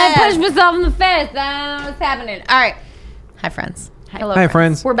in the And I face. punched myself in the face. I don't know what's happening. All right. Hi, friends. Hello, Hi,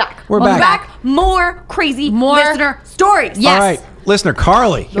 friends. We're back. We're back. More crazy More listener stories. Yes. All right, listener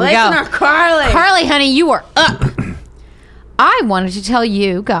Carly. we go. Listener Carly. Carly, honey, you are up. I wanted to tell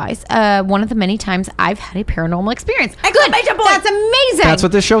you guys one of the many times I've had a paranormal experience. Exclamation point. That's amazing. That's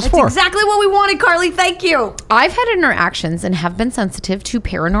what this show's That's for. exactly what we wanted, Carly. Thank you. I've had interactions and have been sensitive to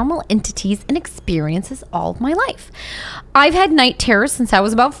paranormal entities and experiences all of my life. I've had night terrors since I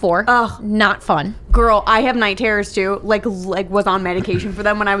was about 4. Ugh. Not fun. Girl, I have night terrors too. Like was on medication for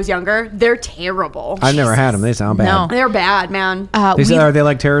them when I was younger. They're terrible. I've never had them. They sound bad. No. They're bad, man. Are they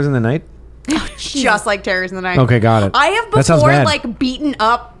like terrors in the night? Just like terrors in the night. Okay, got it. I have That sounds before bad. like beaten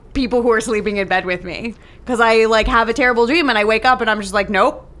up people who are sleeping in bed with me because I like have a terrible dream and I wake up and I'm just like,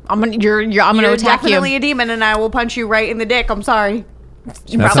 nope, I'm gonna I'm gonna you're attack definitely you. a demon and I will punch you right in the dick. I'm sorry.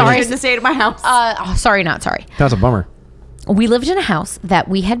 You That's probably a- shouldn't have stayed at my house. Sorry, not sorry. That's a bummer. We lived in a house that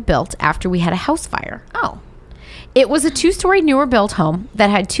we had built after we had a house fire. It was a 2-story newer built home that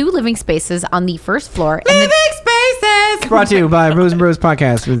had 2 living spaces on the first floor. Living spaces. Brought to you by Booze and Brews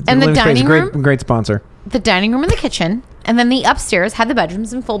Podcast. And the Living Space, dining room? great sponsor. The dining room and the kitchen, and then the upstairs had the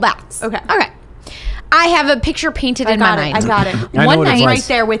bedrooms and full baths. Okay. I have a picture painted in my mind. I got it. I know One what it's night, like. Right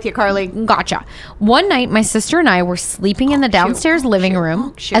there with you, Carly. Gotcha. One night, my sister and I were sleeping in the downstairs living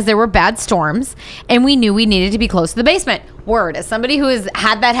room as there were bad storms, and we knew we needed to be close to the basement. Word, as somebody who has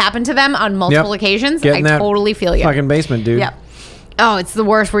had that happen to them on multiple occasions, Getting I that totally feel you. Fucking basement, dude. Yep. Oh, it's the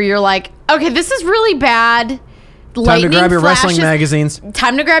worst where you're like, okay, this is really bad. Time to grab your wrestling magazines.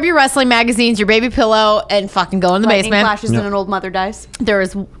 Time to grab your wrestling magazines, your baby pillow, and fucking go in the Lightning basement. flashes and an old mother dies. There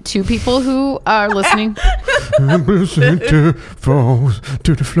is 2 people who are listening. Falls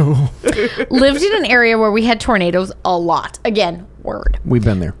to the floor. Lived in an area where we had tornadoes a lot. Again, word. We've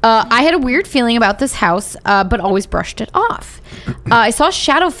been there. I had a weird feeling about this house, but always brushed it off. I saw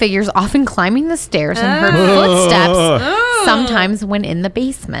shadow figures often climbing the stairs and heard footsteps sometimes when in the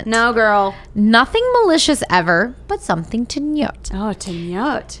basement. No, girl. Nothing malicious ever, but something to note. Oh, to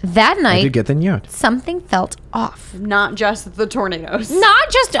note. That I night, did get the yacht. something felt off. Not just the tornadoes. Not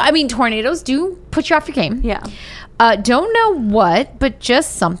just, I mean, tornadoes do put you off your game. Yeah. Don't know what, but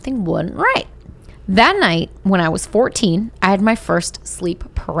just something wasn't right. That night, when I was 14, I had my first sleep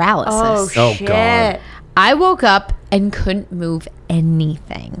paralysis. Oh, shit. God. I woke up and couldn't move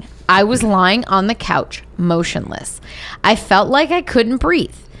anything. I was lying on the couch, motionless. I felt like I couldn't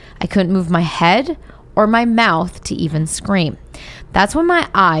breathe. I couldn't move my head or my mouth to even scream. That's when my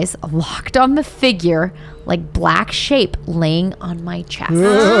eyes locked on the figure, like black shape laying on my chest.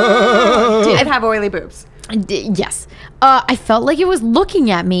 Did it have oily boobs? Yes. I felt like it was looking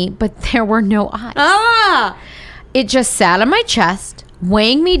at me, but there were no eyes. Ah! It just sat on my chest,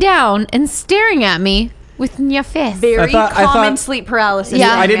 weighing me down and staring at me with your face. Very I common thought- sleep paralysis.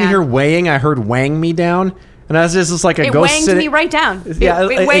 Yeah. I didn't man. hear weighing. I heard wang me down. And I was just like a It ghost wanged sitting. me right down. Yeah,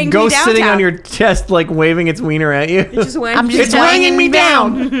 it a wanged me ghost sitting downtown. on your chest, like waving its wiener at you. Just wanged I'm me just It's wanging me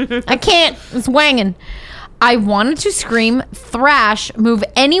down. I can't. It's wanging. I wanted to scream, thrash, move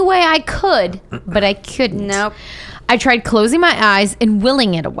any way I could, but I couldn't. Nope. I tried closing my eyes and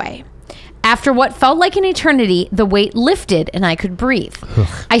willing it away. After what felt like an eternity, the weight lifted and I could breathe.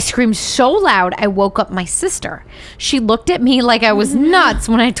 I screamed so loud I woke up my sister. She looked at me like I was nuts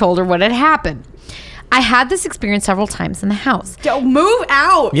when I told her what had happened. I had this experience several times in the house. Don't move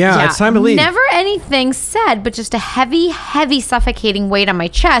out. Yeah, it's time to leave. Never anything said, but just a heavy, heavy suffocating weight on my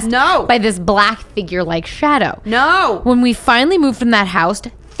chest. No. By this black figure-like shadow. No. When we finally moved from that house,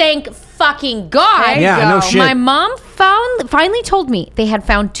 thank fucking God. There you Yeah, no go. shit. My mom finally told me they had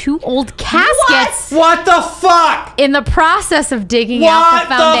found 2 old caskets What the fuck? in the process of digging out What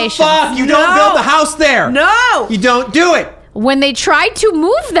the foundation. the fuck? You don't build a house there. No. You don't do it. When they tried to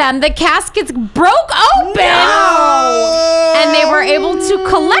move them, the caskets broke open. No. And they were able to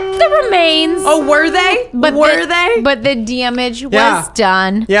collect the remains. Oh, were they? Were they? But the damage Yeah. was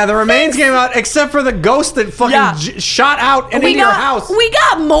done. Yeah, the remains came out except for the ghost that fucking Yeah. shot out into your house. We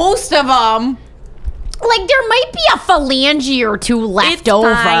got most of them. Like, there might be a phalange or 2 left It's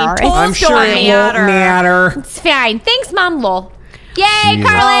over. fine. It's, I'm sure it won't matter. it's fine. Thanks, Mom. Lol. Yay, Jesus.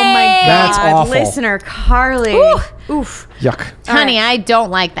 Carly! Oh my God. That's awful. Listener Carly. Ooh. Oof. Yuck. Honey, I don't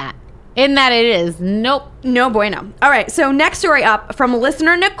like that. In that it is. Nope. No bueno. All right. So next story up from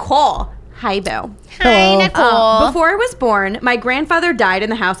listener Nicole. Hi, Boo. Hi, Nicole. Before I was born, my grandfather died in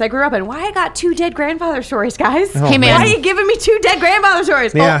the house I grew up in. Why I got 2 dead grandfather stories, guys? Hey, man. Why are you giving me 2 dead grandfather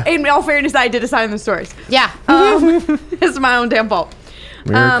stories? Yeah. Oh, in all fairness, I did assign the stories. Yeah. It's my own damn fault.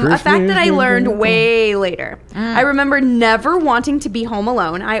 A fact that I learned way later. I remember never wanting to be home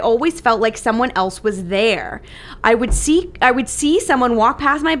alone. I always felt like someone else was there. I would see someone walk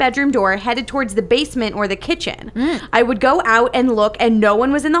past my bedroom door headed towards the basement or the kitchen. I would go out and look and no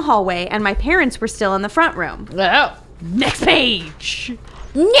one was in the hallway and my parents were still in the front room. Oh. Next page.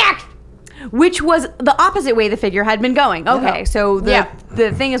 Next. Which was the opposite way the figure had been going. Okay, so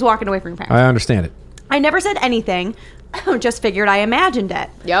the thing is walking away from your parents. I understand it. I never said anything. Just figured I imagined it.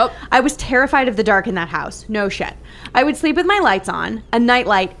 Yep. I was terrified of the dark in that house. No shit. I would sleep with my lights on, a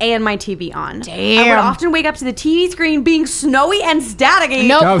nightlight, and my TV on. I would Damn. often wake up to the TV screen being snowy and staticky.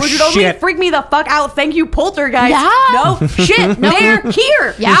 Nope. Oh, which would only shit. freak me the fuck out. Thank you, Poltergeist. Yeah. No shit. They're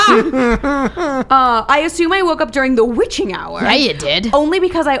here. Yeah. I assume I woke up during the witching hour. Yeah, you did. Only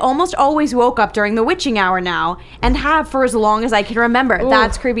because I almost always woke up during the witching hour now and have for as long as I can remember.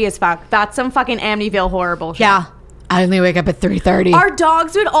 That's creepy as fuck. That's some fucking Amityville horror bullshit. Yeah. I only wake up at 3:30. Our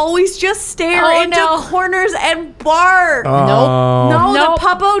dogs would always just stare Oh, into no. corners and bark. Nope. No, Nope. the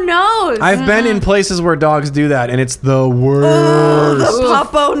puppo knows. I've been in places where dogs do that, and it's the worst. The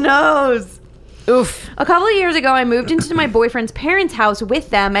puppo knows. Oof. A couple of years ago, I moved into my boyfriend's parents' house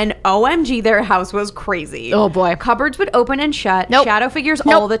with them, and OMG, their house was crazy. Oh, boy. Cupboards would open and shut. Nope. Shadow figures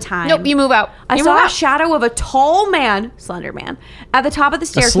Nope. all the time. Nope, you move out. I You saw move a out. shadow of a tall man, slender man, at the top of the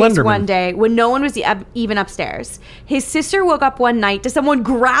staircase slender one man. day when no one was even upstairs. His sister woke up one night to someone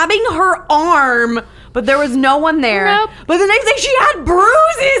grabbing her arm, but there was no one there. Nope. But the next day she had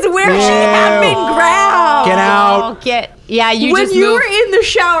bruises where she had Ew. been grabbed. Get out. Yeah, you When just you move. were in the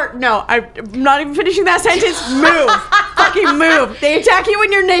shower, no, I'm not even finishing that sentence. Move. Fucking move. They attack you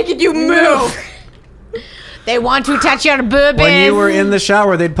when you're naked, you move. They want to touch your boobies. When you were in the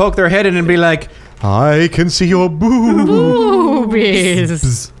shower, they'd poke their head in and be like, I can see your boobs.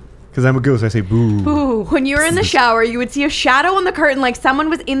 Because I'm a ghost, I say boo. Ooh, when you were in the shower, you would see a shadow on the curtain like someone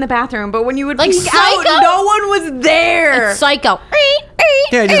was in the bathroom, but when you would Like peek Psycho? out, no one was there. It's Psycho.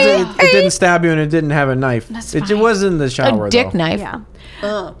 Yeah, it didn't stab you and it didn't have a knife. It was in the shower, A dick though. knife. Yeah.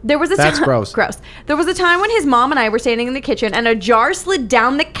 There was a That's time, gross. There was a time when his mom and I were standing in the kitchen and a jar slid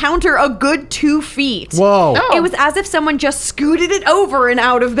down the counter a good 2 feet. Whoa. Oh. It was as if someone just scooted it over and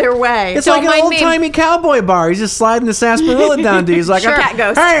out of their way. It's Don't like an mind me. old-timey cowboy bar. He's just sliding the sarsaparilla down to you. He's like, Sure. Cat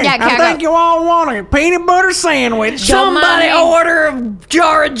ghost. Hey, Yeah, I cat think ghost. you all want a peanut butter sandwich. Don't mind me. order a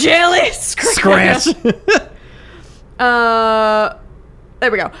jar of jelly. Scratch. There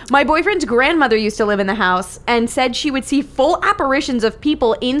we go. My boyfriend's grandmother used to live in the house and said she would see full apparitions of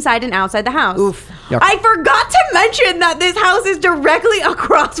people inside and outside the house. Oof. Yuck. I forgot to mention that this house is directly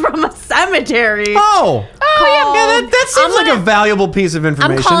across from a cemetery. Oh. yeah. That seems like a valuable piece of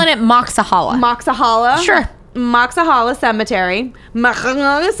information. I'm calling it Moxahala. Moxahala. Sure. Moxahala Cemetery.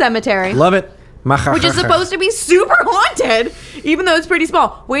 Moxahala Cemetery. Love it. Which is supposed to be super haunted, even though it's pretty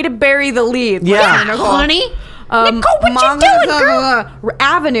small. Way to bury the lead. Yeah. Listener Nicole. Honey. Nicole, what you doing, girl?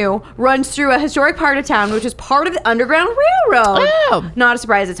 Avenue runs through a historic part of town, which is part of the Underground Railroad. Oh. Not a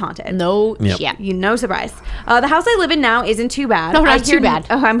surprise it's haunted. No Yep. shit. You no surprise. The house I live in now isn't too bad. No, not I too hear- bad.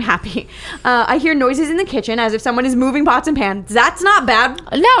 Oh, I'm happy. I hear noises in the kitchen as if someone is moving pots and pans. That's not bad.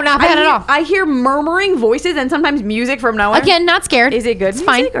 No, not bad at all. I hear murmuring voices and sometimes music from nowhere. Again, not scared. Is it good It's music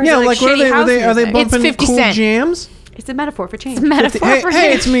fine. or is Yeah, it like what shitty are house they music? bumping 50 cool Cent. jams? It's a metaphor for change.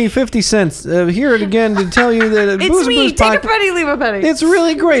 Hey, it's me, 50 Cents, here again to tell you that It's Booze and me. Booze Take a penny, leave a penny. It's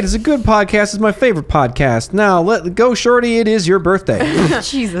really great. It's a good podcast. It's my favorite podcast. Now, let go, Shorty. It is your birthday.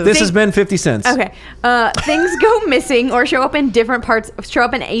 Jesus. This has been 50 Cents. Okay. Things go missing or show up in a different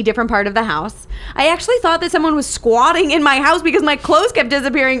part of the house. I actually thought that someone was squatting in my house because my clothes kept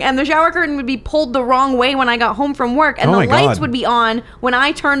disappearing and the shower curtain would be pulled the wrong way when I got home from work and Oh the my lights God. would be on when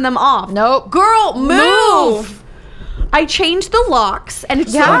I turned them off. Nope. Girl, move! I changed the locks and it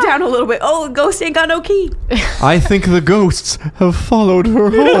slowed down a little bit. Oh, the ghost ain't got no key. I think the ghosts have followed her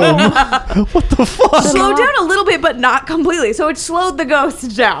home. What the fuck? Slowed down a little bit, but not completely. So it slowed the ghosts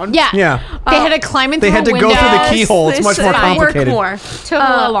down. Yeah. Yeah. They had to climb into They had a to go window. through the keyhole. It's much more It worked complicated. more. Took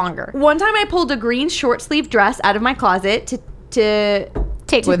a little longer. One time I pulled a green short sleeve dress out of my closet to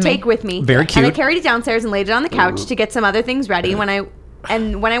Take with me. Very And cute. I carried it downstairs and laid it on the couch to get some other things ready. When I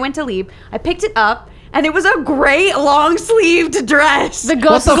went to leave, I picked it up and it was a gray long sleeved dress. The ghost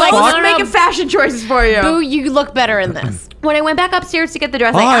What was the like, fuck? Let's no, make no, a fashion choices for you. Boo, you look better in this. When I went back upstairs to get the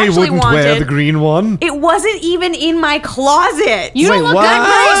dress I actually wanted, green one. it wasn't even in my closet. You don't Wait, look what? good in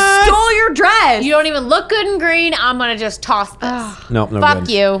I green. stole your dress. You don't even look good in green. I'm going to just toss this. Nope, no Fuck good.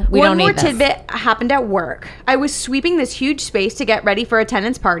 you. We One don't more need this. tidbit happened at work. I was sweeping this huge space to get ready for a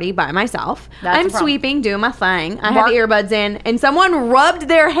tenant's party by myself. That's I'm a problem. sweeping, doing my thing. I Mark- have earbuds in, and someone rubbed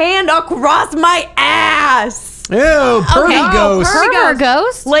their hand across my ass. Ew, pervy ghost. Pervy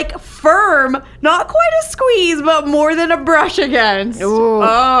ghost? Like firm, not quite a squeeze, but more than a brush against. Ooh.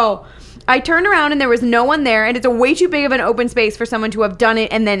 Oh. I turned around and there was no one there, and it's a way too big of an open space for someone to have done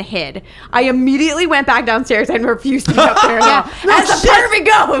it and then hid. I immediately went back downstairs and refused to be up there now. As a perfect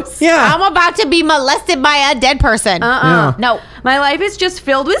ghost. Yeah. I'm about to be molested by a dead person. Yeah. No. My life is just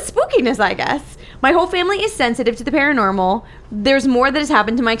filled with spookiness, I guess. My whole family is sensitive to the paranormal. There's more that has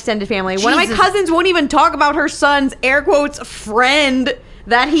happened to my extended family. One of my Jesus. cousins won't even talk about her son's, air quotes, friend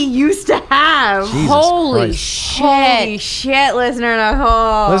that he used to have. Jesus Holy Christ. shit. Holy shit, listener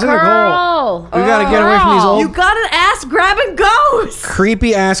Nicole. Listen, Nicole. Girl. We gotta get away from these Girl. old You got an ass grabbing ghost.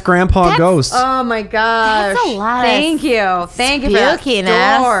 creepy ass grandpa ghosts. Oh my gosh. That's a lot of Thank you. Thank you for that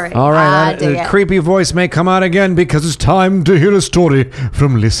spookiness. story. All right, dig that it. creepy voice may come out again because it's time to hear a story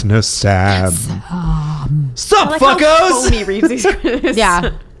from listener Sam. Sup, I like how fuckos? Foamy reads these credits.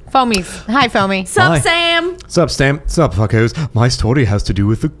 Yeah. Foamies. Hi, Foamy. Sup, Hi. Sam? Sup, Sam? Sup, fuckos? My story has to do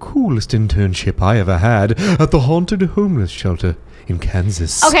with the coolest internship I ever had at the haunted homeless shelter in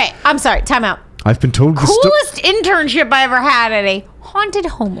Kansas. Okay, I'm sorry. Time out. I've been told the Coolest internship I ever had at a haunted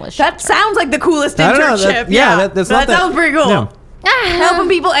homeless shelter. That sounds like the coolest I don't know, internship. that- yeah, that's not that- sounds pretty cool. No. Helping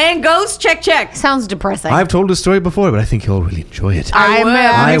people and ghosts, check. Sounds depressing. I've told this story before, but I think you'll really enjoy it. I'm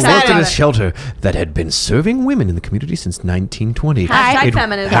I excited. worked at a shelter that had been serving women in the community since 1920. Hashtag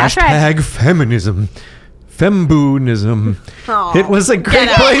feminism. Hashtag feminism. Femboonism. Aw. It was a great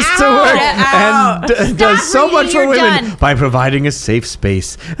out. place to work Get out. and does so reading, much for you're women done. by providing a safe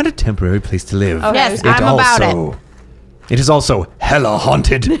space and a temporary place to live. Yes, I'm about it. It is also hella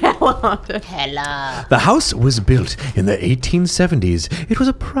haunted. Hella. The house was built in the 1870s. It was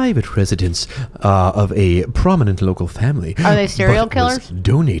a private residence of a prominent local family. Are they serial but it was killers?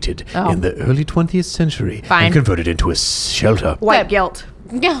 donated Oh. in the early 20th century Fine. and converted into a shelter. White Good. guilt.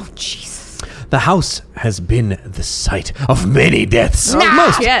 Oh, Jesus. The house has been the site of many deaths. Nah.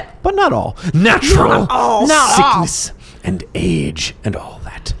 Most, Shit. but not all. Natural Not all. sickness and age and all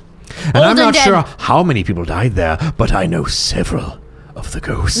that. And Old I'm and not dead. sure how many people died there, but I know several of the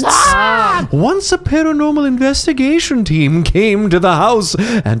ghosts. Ah! Once a paranormal investigation team came to the house,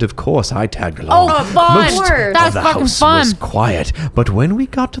 and of course I tagged along. Oh, fun. Most That was of the fucking house fun. was quiet, but when we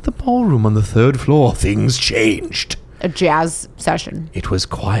got to the ballroom on the 3rd floor, things changed. A jazz session. It was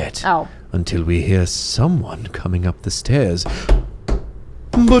quiet. Oh. Until we hear someone coming up the stairs.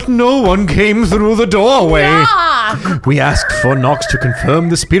 But no one came through the doorway. Ah! We asked for Knox to confirm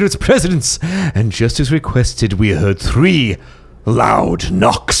the spirit's presence, and just as requested, we heard 3 loud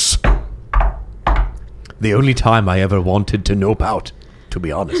knocks. The only time I ever wanted to nope out, to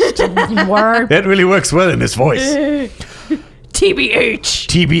be honest. Word. That really works well in this voice. TBH.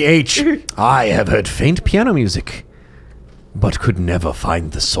 TBH, I have heard faint piano music, but could never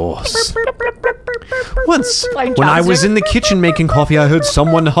find the source. Once, when I was in the kitchen making coffee, I heard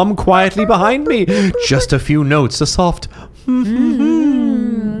someone hum quietly behind me. Just a few notes, a soft.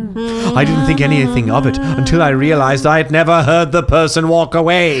 I didn't think anything of it until I realized I had never heard the person walk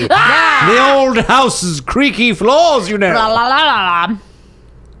away. The old house's creaky floors, you know. La la la la la.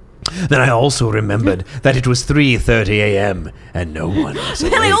 Then I also remembered that it was 3:30 a.m. and no one was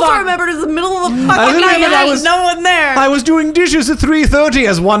And I awake. also remembered it was the middle of the I fucking remember night. that and was- no one there. I was doing dishes at 3:30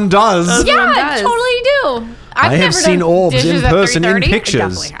 as one does. Everyone Yeah, I does. totally do. I have never seen done orbs dishes in at person in 3:30. pictures.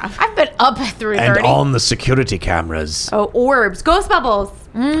 Definitely have. I've been up at 3:30. And on the security cameras. Oh, orbs. Ghost bubbles.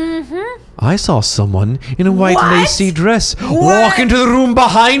 I saw someone in a white What? lacy dress walk into the room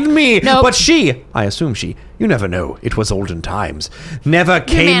behind me. Nope. But I assume you never know, it was olden times, never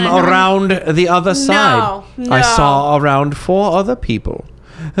came man in the room. around the other side. no. I saw around 4 other people,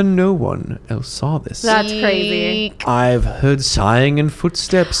 and no one else saw this. That's crazy. Eek. I've heard sighing and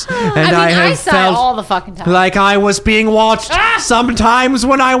footsteps, and I mean, I have sigh felt all the fucking time. like I was being watched. Sometimes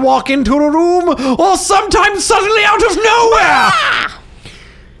when I walk into a room, or sometimes suddenly out of nowhere.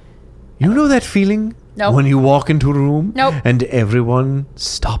 You know that feeling? Nope. When you walk into a room Nope. and everyone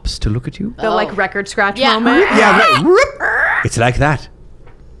stops to look at you? The like record scratch Yeah. moment. Yeah, it's like that.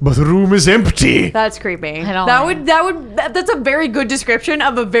 But the room is empty. That's creepy. I don't That's a very good description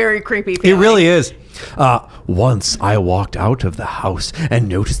of a very creepy It feeling. really is. Once I walked out of the house and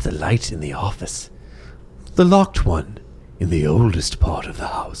noticed the light in the office. The locked one in the oldest part of the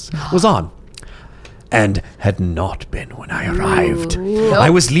house was on. And had not been when I arrived. I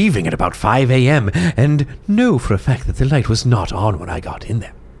was leaving at about 5 a.m. and know for a fact that the light was not on when I got in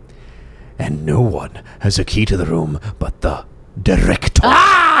there. And no one has a key to the room but the director.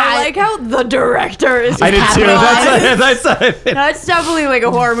 I like how the director is. I did too. capitalized. That's That's definitely like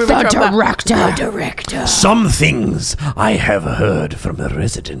a horror movie. The trope. director. The director. Some things I have heard from the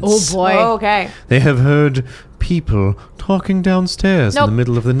residents. Oh boy. Oh, okay. They have heard people talking downstairs in Nope. the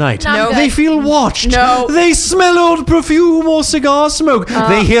middle of the night. Not good. They feel watched. No. They smell old perfume or cigar smoke.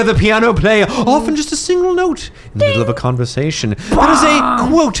 They hear the piano play, often just a single note in the middle of a conversation. There is a,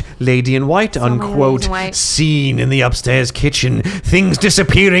 quote, lady in white, unquote, ladies in white. Scene in the upstairs kitchen. Things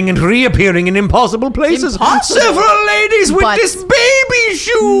disappearing and reappearing in impossible places. Impossible? Several ladies with But- this baby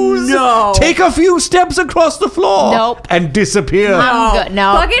shoes. No. Take a few steps across the floor. Nope. And disappear. I'm good.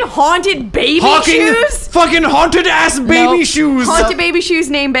 No. Fucking haunted baby shoes. Fucking haunted ass baby Nope. shoes. Haunted baby shoes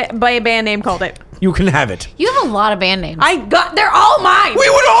named by a band name called it. You can have it. You have a lot of band names. They're all mine. We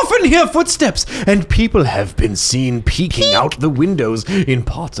would often hear footsteps, and people have been seen peeking out the windows in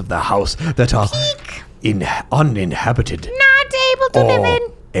parts of the house that are uninhabited Not able to live or in.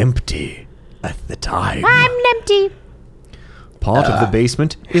 empty at the time. I'm empty. Part of the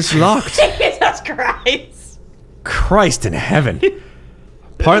basement is locked. Jesus Christ. Christ in heaven.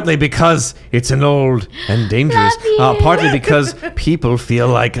 Partly because it's an old and dangerous. Love you. Partly because people feel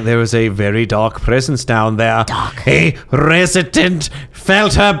like there is a very dark presence down there. A resident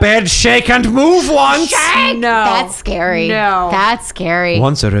felt her bed shake and move once. No. That's scary. No. That's scary.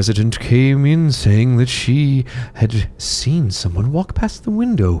 Once a resident came in saying that she had seen someone walk past the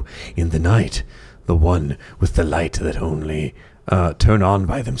window in the night. The one with the light that only turn on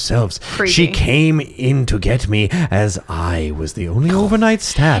by themselves. Creepy. She came in to get me as I was the only overnight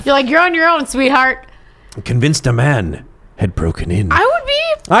staff. You're like, you're on your own, sweetheart. Convinced a man had broken in. I would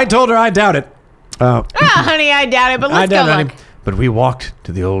be. I told her I doubt it. Honey, I doubt it, but I let's go doubt look. it. But we walked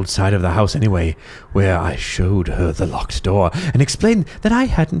to the old side of the house anyway, where I showed her the locked door and explained that I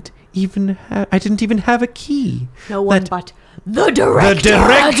didn't even have a key. No one That but the director. The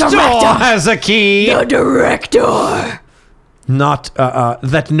director has a key. The director. Not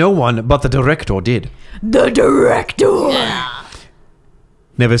that no one but the director did. The director.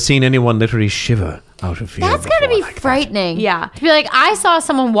 Never seen anyone literally shiver out of fear. That's gotta before be like that. frightening. Yeah. To be like, I saw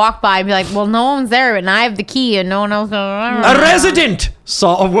someone walk by and be like, well, no one's there, and I have the key, and no one else. A resident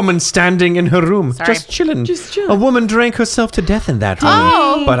saw a woman standing in her room, Sorry. just chilling. Just chilling. A woman drank herself to death in that room.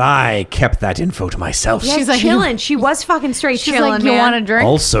 Oh. But I kept that info to myself. She's She's like- chilling. She was fucking straight She's chilling, like, you man. want a drink?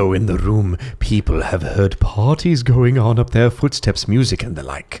 Also in the room, people have heard parties going on up there, footsteps, music, and the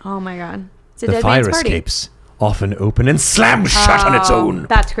like. Oh my god. It's a The dead fire man's party. escapes often open and slam shut on its Oh, own.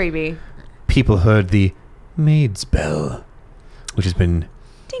 That's creepy. People heard the maid's bell, which has been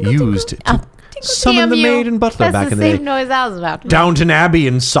used to summon the Damn you. maid and butler That's back the in the same day. noise I was about. Downton Abbey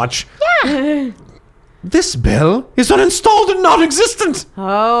and such. Yeah. This bell is uninstalled and non-existent.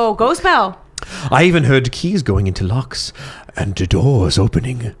 Oh, ghost bell. I even heard keys going into locks and doors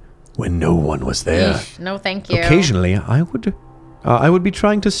opening when no one was there. Eesh, no, thank you. Occasionally, I would be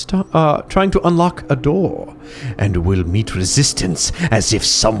trying to unlock a door, and will meet resistance as if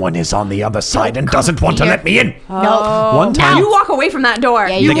someone is on the other side and doesn't want to here. let me in. Nope. One time, You walk away from that door.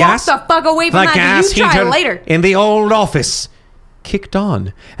 Yeah, you you walk gas- the fuck away from the that gas door. You try heater later. in the old office kicked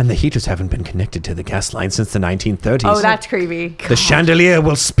on, and the heaters haven't been connected to the gas line since the 1930s. Oh, that's creepy. The chandelier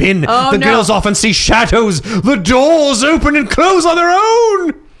will spin. Oh, the no. girls often see shadows. The doors open and close on their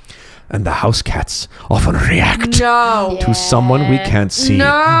own. And the house cats often react to someone we can't see.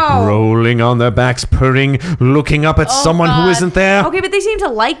 No. Rolling on their backs, purring, looking up at someone who isn't there. Okay, but they seem to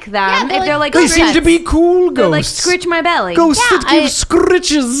like them. Yeah, If they're like, They seem to be cool they're like, ghosts. scritch my belly. Ghosts Yeah, that give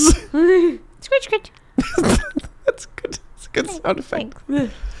scritches. Scritch, scritch. That's good. That's a good sound effect.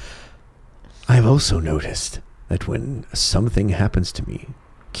 I've also noticed that when something happens to me,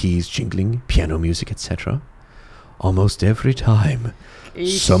 keys jingling, piano music, etc., almost every time,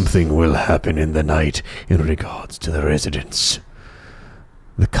 something will happen in the night in regards to the residents.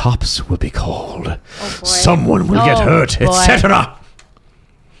 The cops will be called. Someone will get hurt, boy. etc.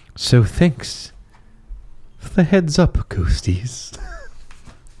 So thanks for the heads up, ghosties.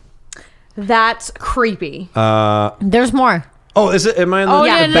 That's creepy. There's more. Oh, is it? Am I on the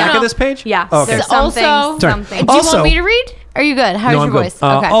yeah, back no. of this page? Yeah. Oh, okay. There's something. Also- something. Do you Also- want me to read? Are you good? How's No, your I'm good. voice?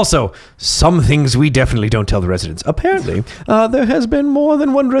 Okay. Also, some things we definitely don't tell the residents. Apparently, there has been more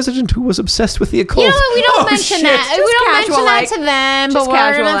than one resident who was obsessed with the occult. You know what? We don't Oh, mention shit. that. We don't mention casual-like. that to them, but Just we're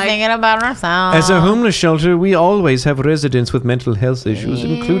casual-like. thinking about ourselves. As a homeless shelter, we always have residents with mental health issues,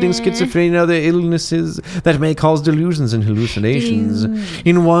 including schizophrenia and other illnesses that may cause delusions and hallucinations.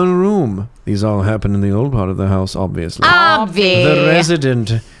 In one room. These all happen in the old part of the house, obviously. Obvious. The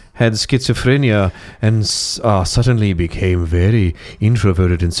resident had schizophrenia and suddenly became very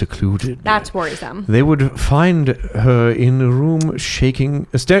introverted and secluded. That's worrisome. They would find her in a room shaking,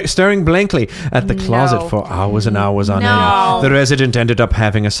 staring blankly at the closet for hours and hours on end. The resident ended up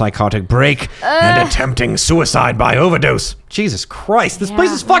having a psychotic break and attempting suicide by overdose. Jesus Christ, this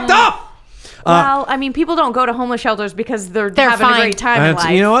place is fucked up! Well, I mean, people don't go to homeless shelters because they're having fine. a great time in life.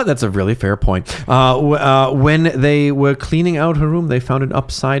 You know what? That's a really fair point. When they were cleaning out her room, they found an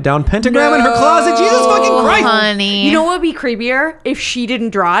upside down pentagram in her closet. Jesus fucking Christ! honey. You know what would be creepier? If she didn't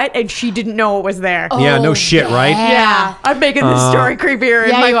draw it and she didn't know it was there. Yeah, no shit, right? Yeah. I'm making this story creepier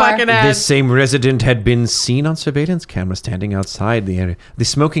in Yeah, my you are. fucking head. This same resident had been seen on surveillance camera standing outside the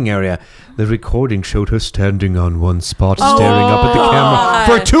smoking area. The recording showed her standing on one spot, staring up at the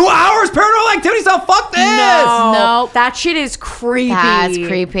camera for 2 hours. Paranormal activity. So fuck this. Nope. That shit is creepy. That's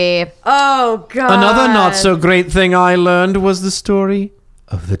creepy. Oh, God. Another not so great thing I learned was the story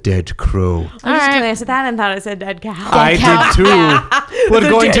of the dead crow. I'm just going to answer that and thought it said dead cow. I did too. We're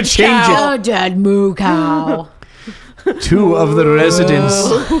going to dead change cow. Oh, dead moo cow. it. 2 of the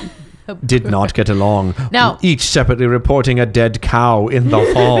residents did not get along. No. Each separately reporting a dead cow in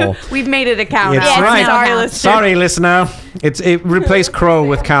the hall. We've made it a cow It's now. right. Sorry, Cow. listener. Sorry, listener. It replaced crow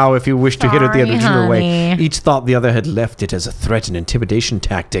with cow if you wish to hit it the Sorry, original way. honey. Each thought the other had left it as a threat and intimidation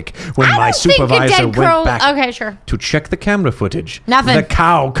tactic. When I my don't think a supervisor dead went crow. back Okay, sure. to check the camera footage, Nothing. the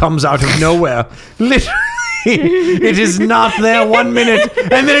cow comes out of nowhere. Literally. It is not there 1 minute,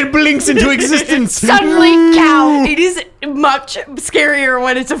 and then it blinks into existence. Suddenly, cow. It is much scarier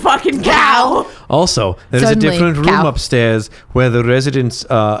when it's a fucking cow. Also, there's Suddenly, a different room cow. upstairs where the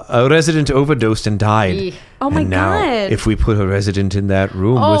a resident overdosed and died. Eeh. Oh my and now, God. if we put a resident in that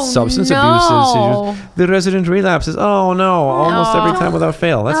room Oh, with substance no. abuse issues, the resident relapses. Oh no! Almost every time without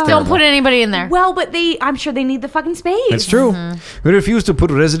fail. That's Don't terrible. put anybody in there. Well, but I'm sure they need the fucking space. It's true. Mm-hmm. We refuse to put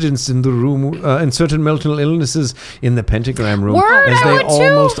residents in the room and certain mental illnesses in the pentagram room, Word, as I they would too.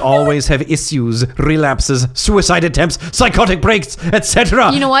 almost always have issues, relapses, suicide attempts, psychotic breaks,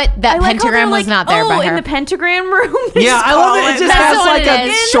 etc. You know what? That I like how they're pentagram was like, not there oh, by her. in the pentagram room. Yeah, I love it. It just That's has what like it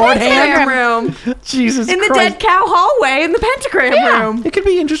a is. shorthand. Pentagram room. Jesus In the Christ. dead cow hallway in the pentagram room. It could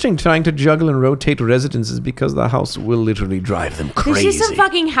be interesting trying to juggle and rotate residences because the house will literally drive them crazy. This is some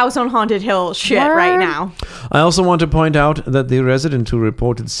fucking House on Haunted Hill shit right now. I also want to point out that the resident who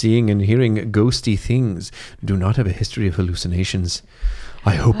reported seeing and hearing ghosty things do not have a history of hallucinations.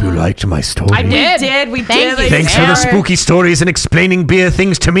 I hope you liked my story. I did. We Thank did. you. Thanks for the Eric. spooky stories and explaining beer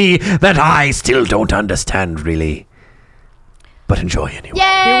things to me that I still don't understand, really. But enjoy anyway.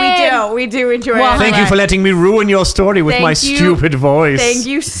 Yay! We do enjoy Well, it. Thank you for letting me ruin your story with Thank my you. stupid voice. Thank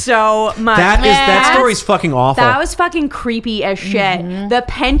you so much. That That's- story's fucking awful. That was fucking creepy as shit. Mm-hmm. The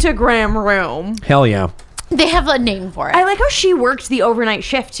pentagram room. Hell yeah. They have a name for it. I like how she worked the overnight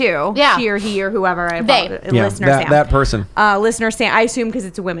shift too. Yeah. She or he or whoever. They. Yeah, Listener that, Sam. that person. Listener Sam. I assume because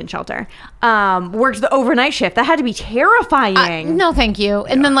it's a women's shelter. Worked the overnight shift. That had to be terrifying. no, thank you.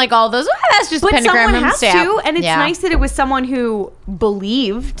 And then like all those, that's just But pentagram someone room has staff. to, and it's Yeah. nice that it was someone who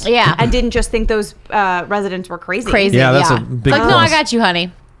believed, Yeah. and didn't just think those residents were crazy. Crazy. Yeah, that's a big Like, no, I plus. got you, honey.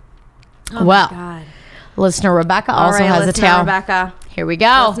 Oh well, God. listener Rebecca All also right, has a listener tale. Rebecca. Here we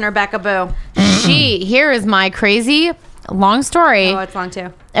go. Listener Rebecca Boo. Here is my crazy long story Oh, it's long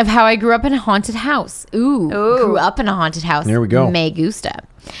too. of how I grew up in a haunted house. Ooh. Grew up in a haunted house. There we go. Me gusta.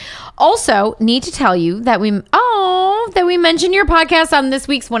 Also, need to tell you that that we mentioned your podcast on this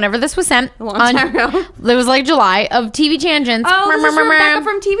week's, whenever this was sent. A long time ago. It was like July of TV Tangents. Oh, this is Rebecca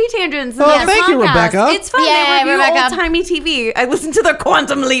from TV Tangents. Oh, Yes. thank you, Rebecca. It's fun. Yay, They review Rebecca. old-timey TV. I listened to the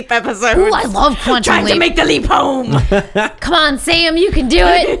Quantum Leap episode. Ooh, I love Quantum Trying Leap. to make the leap home. Come on, Sam, you can do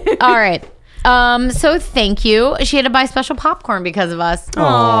it. All right. So thank you. She had to buy special popcorn because of us.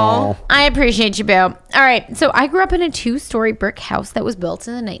 Aw. I appreciate you, Boo. All right. So I grew up in a 2-story brick house that was built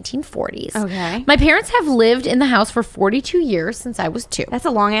in the 1940s. Okay. My parents have lived in the house for 42 years since I was 2. That's a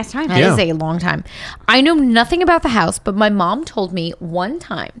long-ass time. That Yeah. is a long time. I know nothing about the house, but my mom told me one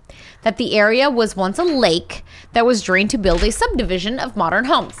time that the area was once a lake that was drained to build a subdivision of modern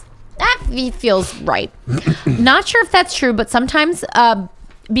homes. That feels right. Not sure if that's true, but sometimes,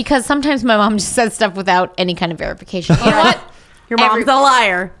 because sometimes my mom just says stuff without any kind of verification. You know what? Your mom's a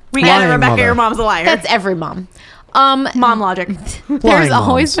liar. We get it, Lying Rebecca. mother. Your mom's a liar. That's every mom. mom logic. There's Lying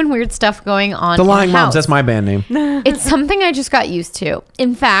always moms. been weird stuff going on. The in Lying house. Moms, that's my band name. It's something I just got used to.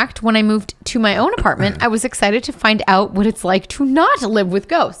 In fact, when I moved to my own apartment, I was excited to find out what it's like to not live with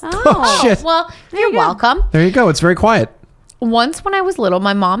ghosts. Oh, shit. Well, you're welcome. There you go. It's very quiet. Once when I was little,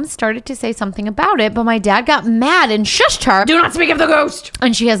 my mom started to say something about it, but my dad got mad and shushed her, Do not speak of the ghost.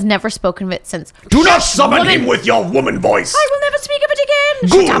 and she has never spoken of it since. Do not summon him with your woman voice. I will never speak of it again.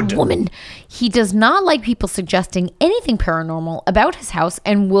 Shut Good. up, woman. He does not like people suggesting anything paranormal about his house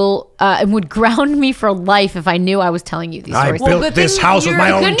and would ground me for life if I knew I was telling you these I stories. built good this thing house with my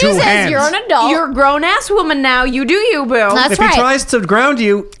you're- own Good 2 news is hands. you're an adult. You're a grown-ass woman now. You do you, boo. That's If right. he tries to ground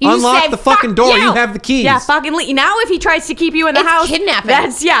you, You unlock say, the fucking "Fuck door. you." You have the keys. Yeah, fucking now if he tries to keep you in the It's house, kidnapping.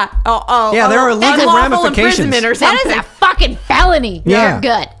 That's yeah. Yeah, there are legal unlawful ramifications. imprisonment or That something. is a fucking felony. Yeah. You're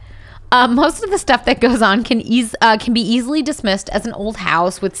good. Most of the stuff that goes on can be easily dismissed as an old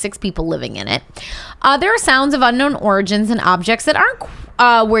house with 6 people living in it. There are sounds of unknown origins and objects that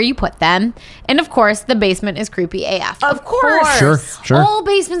aren't where you put them. And of course, the basement is creepy AF. Of course. Sure. All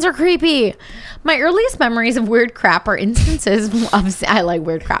basements are creepy. My earliest memories of weird crap are instances of... I like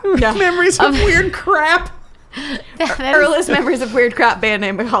weird crap. Yeah. Memories of weird crap. That is- Earliest memories of weird crap band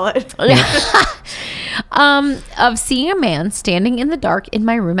name, we call it. of seeing a man standing in the dark in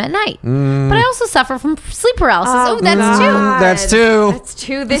my room at night. But I also suffer from sleep paralysis. Oh, that's too. That's 2. That's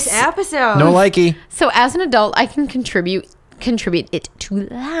to this episode. No likey. So as an adult, I can contribute it to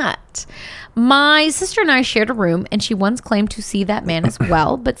that. My sister and I shared a room, and she once claimed to see that man as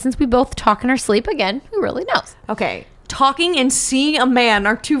well. But since we both talk in our sleep, again, who really knows? Okay. Talking and seeing a man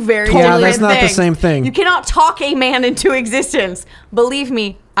are two very Yeah, different that's not the things. same thing. You cannot talk a man into existence. Believe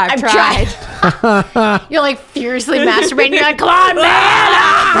me, I've tried. You're like furiously masturbating. You're like, come on,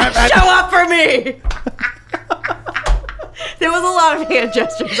 man! Show up for me. There was a lot of hand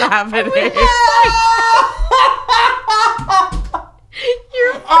gestures happening.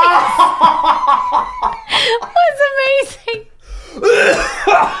 Your face was amazing.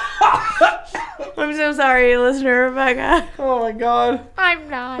 I'm so sorry, listener Rebecca. Oh my god. I'm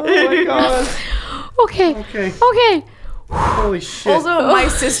not. Oh my god. Okay. Okay. Holy shit. Also, my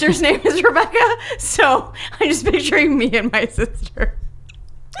sister's name is Rebecca, so I'm just picturing me and my sister.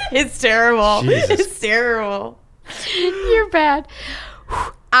 It's terrible. Jesus. It's terrible. You're bad.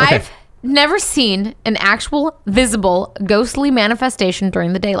 I've never seen an actual visible ghostly manifestation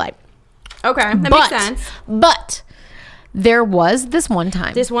during the daylight. Okay, that but, makes sense. But there was this one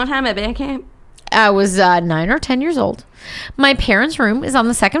time. This one time at band camp. I was 9 or 10 years old. My parents' room is on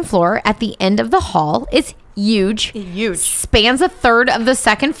the 2nd floor at the end of the hall. It's huge. Huge. Spans a third of the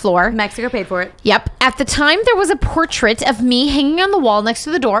 2nd floor. Mexico paid for it. Yep. At the time, there was a portrait of me hanging on the wall next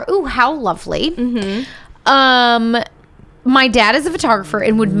to the door. Ooh, how lovely. Mm-hmm. My dad is a photographer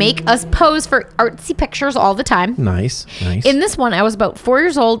and would make us pose for artsy pictures all the time. Nice. In this one, I was about 4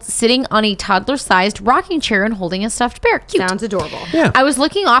 years old, sitting on a toddler-sized rocking chair and holding a stuffed bear. Cute. Sounds adorable. Yeah. I was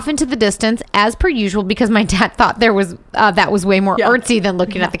looking off into the distance as per usual because my dad thought that was way more artsy than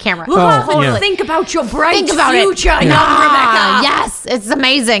looking at the camera. Look off and yeah. think about your bright Think about future, it. young Ah, Rebecca. yes, it's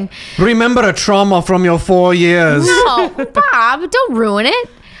amazing. Remember a trauma from your 4 years. No, Bob, don't ruin it.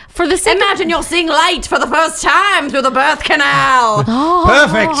 For the sake Imagine you're seeing light for the first time through the birth canal.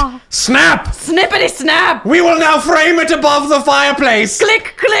 Perfect. Snap. Snippety snap. We will now frame it above the fireplace.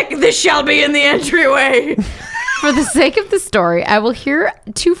 Click, click. This shall be in the entryway. For the sake of the story, I will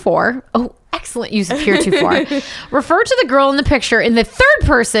heretofore. Oh, excellent use of heretofore. Refer to the girl in the picture in the third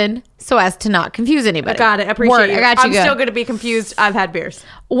person so as to not confuse anybody. Got it. Appreciate Word, you. I got you. I'm good. still going to be confused. I've had beers.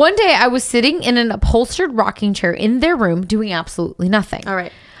 One day, I was sitting in an upholstered rocking chair in their room doing absolutely nothing. All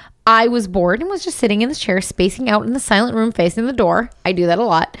right. I was bored and was just sitting in the chair, spacing out in the silent room facing the door. I do that a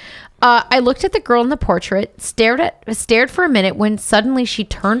lot. I looked at the girl in the portrait, stared for a minute when suddenly she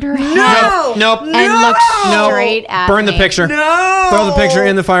turned her head Nope. and looked straight at Burn me. the picture. No. Throw the picture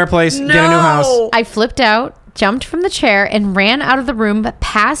in the fireplace. Get a new house. I flipped out, jumped from the chair, and ran out of the room,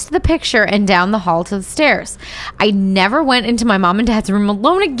 past the picture and down the hall to the stairs. I never went into my mom and dad's room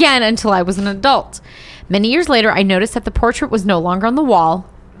alone again until I was an adult. Many years later, I noticed that the portrait was no longer on the wall.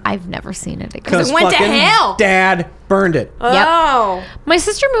 I've never seen it again. Because It went to hell. Dad burned it. Oh. My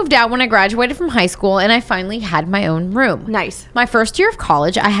sister moved out when I graduated from high school, and I finally had my own room. Nice. My first year of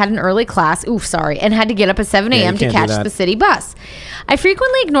college, I had an early class, and had to get up at 7 Yeah, you a.m. to can't do catch that. the city bus. I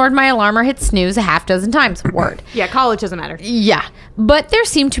frequently ignored my alarm or hit snooze a half dozen times. Word. Yeah, college doesn't matter. Yeah. But there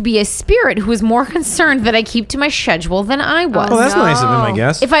seemed to be a spirit who was more concerned that I keep to my schedule than I was. Well, that's nice of him, I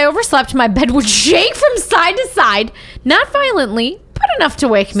guess. If I overslept, my bed would shake from side to side, not violently, but enough to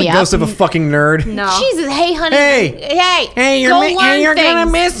wake me up. Ghost of a fucking nerd. No. Jesus, hey, honey. Hey. Hey, go learn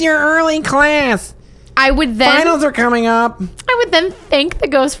things. miss your early class. I would then are coming up. thank the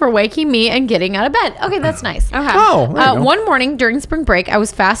ghost for waking me and getting out of bed. Okay, that's nice. Okay. Oh, there you go. One morning during spring break, I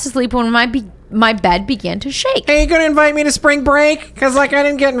was fast asleep when my bed began to shake. Hey, you gonna invite me to spring break? Because, I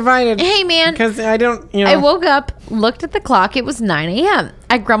didn't get invited. Hey, man. Because I don't, I woke up, looked at the clock. It was 9 a.m.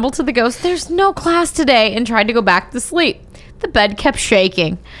 I grumbled to the ghost, "There's no class today," and tried to go back to sleep. The bed kept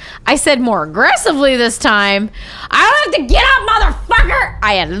shaking. I said more aggressively this time, "I don't have to get up, motherfucker!"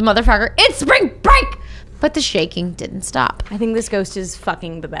 I added, "Motherfucker, it's spring break!" But the shaking didn't stop. I think this ghost is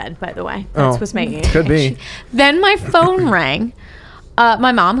fucking the bed, by the way. That's what's making it. Could be. Then my phone rang.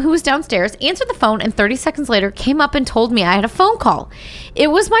 My mom, who was downstairs, answered the phone and 30 seconds later came up and told me I had a phone call.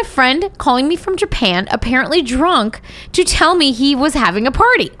 It was my friend calling me from Japan, apparently drunk, to tell me he was having a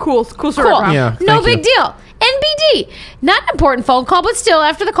party. Cool story. Cool. Bro. Yeah. No thank you. big deal. NBD. Not an important phone call, but still,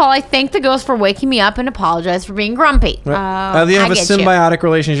 after the call, I thanked the ghost for waking me up and apologized for being grumpy. You have I a get you. symbiotic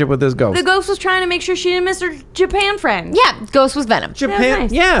relationship with this ghost. The ghost was trying to make sure she didn't miss her Japan friend. Yeah, ghost was venom. Japan,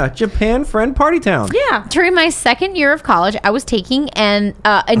 nice. yeah, Japan friend party town. Yeah. During my second year of college, I was taking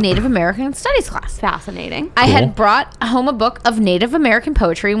a Native American studies class. Fascinating. I Cool. had brought home a book of Native American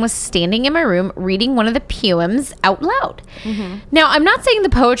poetry and was standing in my room reading one of the poems out loud. Now, I'm not saying the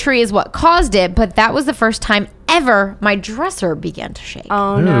poetry is what caused it, but that was the first time ever my dresser began to shake.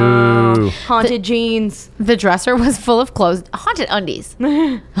 Oh no. Ooh. Haunted jeans. The dresser was full of clothes, haunted undies.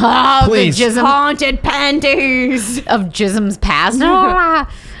 Oh, Please. the jism Haunted panties. of jism's past.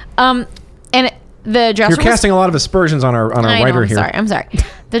 And the dresser You're was casting a lot of aspersions on our I know, writer I'm here. sorry. I'm sorry.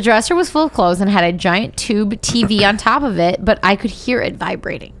 The dresser was full of clothes and had a giant tube TV on top of it, but I could hear it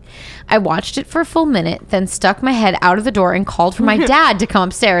vibrating. I watched it for a full minute, then stuck my head out of the door and called for my dad to come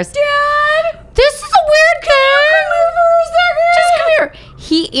upstairs. Dad! This is a weird thing! Just come here.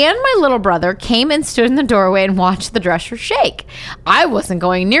 He and my little brother came and stood in the doorway and watched the dresser shake. I wasn't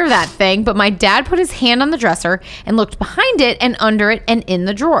going near that thing, but my dad put his hand on the dresser and looked behind it and under it and in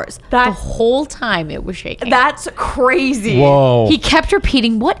the drawers. The whole time it was shaking. That's crazy. Whoa. He kept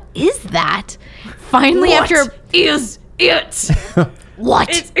repeating, "What is that?" Finally, after is it? what?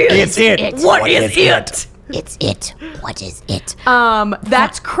 It's it. What is it? It's it. What is it?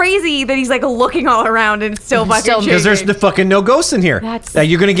 That's crazy that he's like looking all around and still fucking Still- Because there's shaking. the fucking no ghosts in here. That's-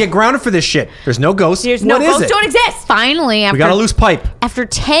 You're gonna get grounded for this shit. There's no ghosts. There's no What is ghosts it? don't exist. Finally, We got a after loose pipe.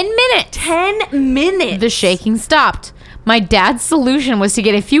 10 minutes, 10 minutes. the shaking stopped. My dad's solution was to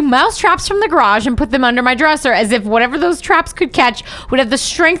get a few mouse traps from the garage and put them under my dresser, as if whatever those traps could catch would have the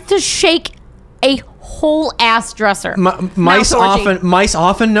strength to shake a whole ass dresser. Mice orgy.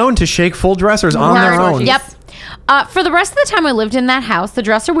 often known to shake full dressers on their Word. own. Yep. For the rest of the time I lived in that house, the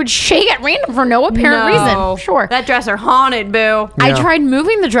dresser would shake at random for no apparent reason. Sure. That dresser haunted, boo. I Yeah. tried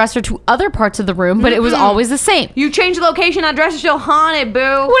moving the dresser to other parts of the room, but it was always the same. You changed the location, that dresser's still haunted, boo.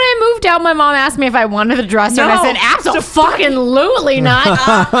 When I moved out, my mom asked me if I wanted the dresser, and I No. said, absolutely not.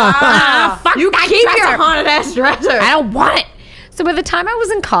 Fuck You that keep your dresser. haunted ass dresser. I don't want it. So by the time I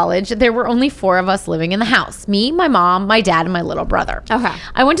was in college, there were only 4 of us living in the house. Me, my mom, my dad, and my little brother. Okay.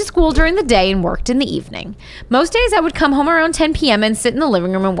 I went to school during the day and worked in the evening. Most days I would come home around 10 p.m. and sit in the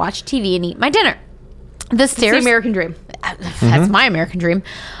living room and watch TV and eat my dinner. The It's the stairs... American dream. That's my American dream.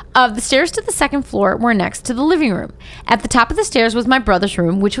 The stairs to the second floor were next to the living room. At the top of the stairs was my brother's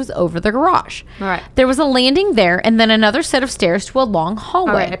room, which was over the garage. All right. There was a landing there and then another set of stairs to a long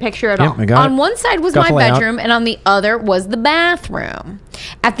hallway. All right, I picture it Yep, all. I got On it. one side was Got my the layout. bedroom, and on the other was the bathroom.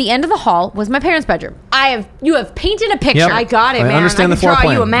 At the end of the hall was my parents' bedroom. You have painted a picture. Yep. I got it, I man. understand I the can floor draw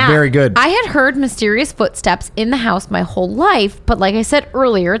plan. you a map. Very good. I had heard mysterious footsteps in the house my whole life, but like I said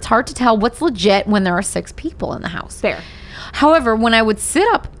earlier, it's hard to tell what's legit when there are 6 people in the house. Fair. However, when I would sit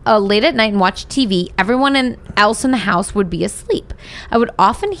up late at night and watch TV, everyone else in the house would be asleep. I would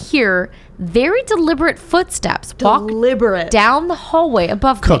often hear very deliberate footsteps walk down the hallway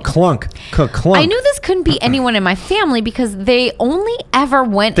above me. Clunk. I knew this couldn't be anyone in my family because they only ever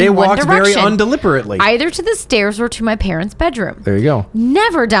went They in one walked direction. very undeliberately. Either to the stairs or to my parents' bedroom. There you go.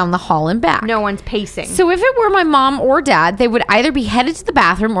 Never down the hall and back. No one's pacing. So if it were my mom or dad, they would either be headed to the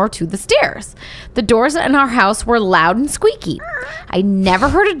bathroom or to the stairs. The doors in our house were loud and squeaky. I never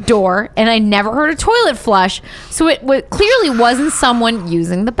heard a door and I never heard a toilet flush, so it clearly wasn't someone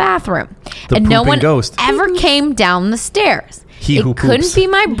using the bathroom. And no one ghost. ever came down the stairs. Who couldn't poops. be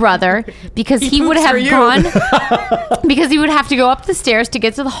my brother because he would have gone because he would have to go up the stairs to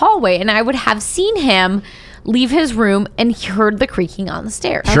get to the hallway, and I would have seen him leave his room and heard the creaking on the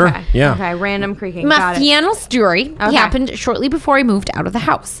stairs. Sure. Okay. Yeah. Okay, random creaking. My Got it. final story happened shortly before I moved out of the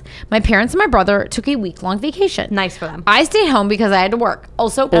house. My parents and my brother took a week-long vacation. Nice for them. I stayed home because I had to work.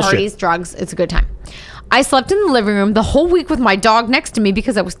 Also, parties, drugs, it's a good time. I slept in the living room the whole week with my dog next to me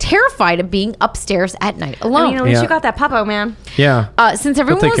because I was terrified of being upstairs at night alone. I mean, at least Yeah. you got that puppo, man. Yeah. Since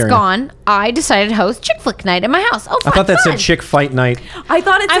everyone take was care of you. gone, I decided to host chick flick night at my house. Oh, I thought that fun. said chick fight night. I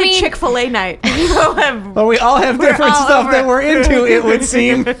thought it said mean- Chick-fil-A night. We all have Well, we all have different all stuff over that it. we're into, it would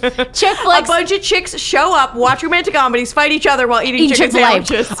seem. chick a flicks. bunch of chicks show up, watch romantic comedies, fight each other while eating chicken Chick-fil-A.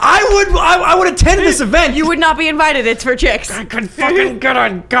 sandwiches. I would attend this event. You would not be invited. It's for chicks. I could fucking get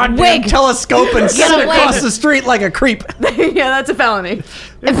a goddamn Wig. telescope and sit a wig. across the street like a creep. Yeah, that's a felony.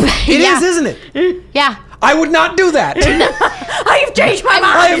 It is, isn't it? Yeah. I would not do that. I have changed my I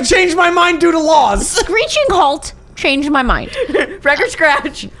mind. have changed my mind due to laws. Screeching halt changed my mind. Record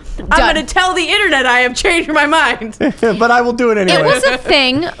scratch. I'm Done. going to tell the internet I have changed my mind. But I will do it anyway. It was a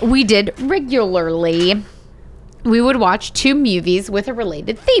thing we did regularly. We would watch two movies with a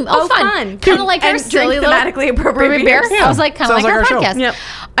related theme. Oh, fun. Kind of like our And silly drink little thematically appropriate Baby Bear. beers. I was like, kind of Sounds like our like our show. podcast. Yep.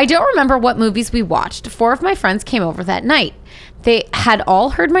 I don't remember what movies we watched. 4 of my friends came over that night. They had all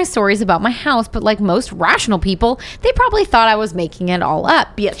heard my stories about my house, but like most rational people, they probably thought I was making it all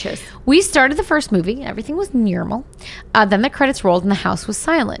up. Bitches. We started the first movie. Everything was normal. Then the credits rolled and the house was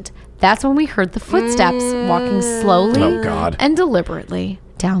silent. That's when we heard the footsteps walking slowly Oh, God. and deliberately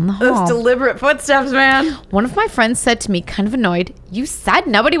down the hall. Those deliberate footsteps, man. One of my friends said to me, kind of annoyed, "You said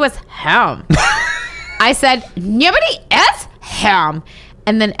nobody was home." I said, "Nobody is home."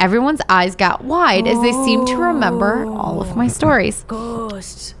 And then everyone's eyes got wide as they seemed to remember all of my stories.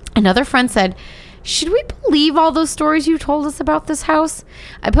 Ghosts. Another friend said, "Should we believe all those stories you told us about this house?"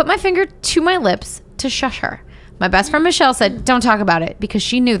 I put my finger to my lips to shush her. My best friend Michelle said, "Don't talk about it," because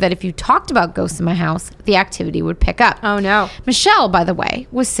she knew that if you talked about ghosts in my house, the activity would pick up. Oh, no. Michelle, by the way,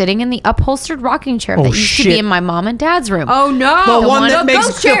 was sitting in the upholstered rocking chair that used to shit. be in my mom and dad's room. Oh, no. the one that The makes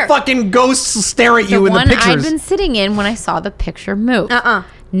ghost the chair. fucking ghosts stare at you in the one I'd pictures. been sitting in when I saw the picture move. Uh-uh.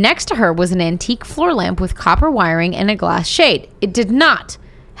 Next to her was an antique floor lamp with copper wiring and a glass shade. It did not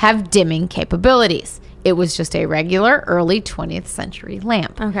have dimming capabilities. It was just a regular early 20th century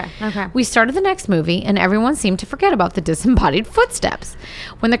lamp. Okay. We started the next movie, and everyone seemed to forget about the disembodied footsteps.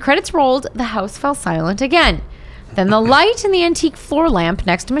 When the credits rolled, the house fell silent again. Then the light in the antique floor lamp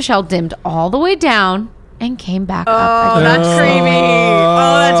next to Michelle dimmed all the way down and came back up Oh, again. that's creepy.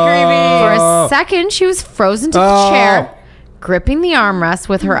 Oh, that's creepy. For a second, she was frozen to the chair, gripping the armrest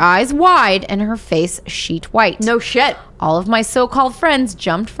with her eyes wide and her face sheet white. No shit. All of my so-called friends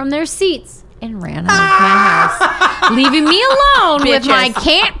jumped from their seats and ran out of my house, leaving me alone with my Bitches.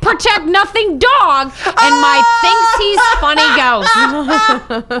 can't protect nothing dog and my thinks he's funny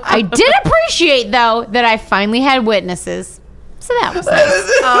ghost. I did appreciate, though, that I finally had witnesses. So that was nice.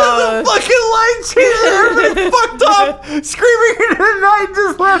 The fucking lights here, everybody fucked up, screaming into the night,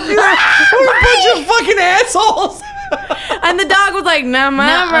 just left you there. We're a bunch of fucking assholes. And the dog was like, nah, my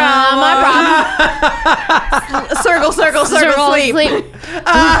My problem. Circle, sleep.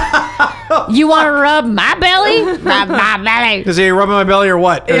 You want to rub my belly? Rub my belly. Is he rubbing my belly or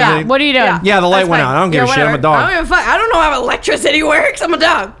what? Yeah. What are you doing? Yeah, the light That's went fine. out. I don't give a shit. I'm a whatever. dog. I don't give a fuck. I don't know how electricity works. I'm a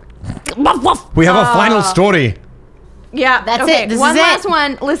dog. We have a final story. Yeah, That's okay, it. This one is it. last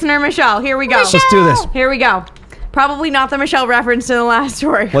one. Listener Michelle, here we go. Let's do this. Here we go. Probably not the Michelle reference to the last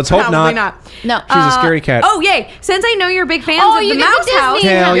story. Let's hope Probably not. No. She's a scary cat. Oh, yay. Since I know you're big fans Oh, of you the get Mouse the House. Disney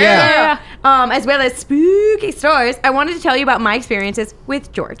Hell yeah. As well as spooky stories, I wanted to tell you about my experiences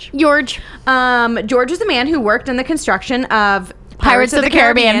with George. George. George is a man who worked in the construction of Pirates of the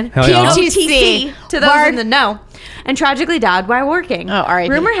Caribbean. Hell yeah. POTC, to those Word. in the know. and tragically died while working. Oh, R.I.P.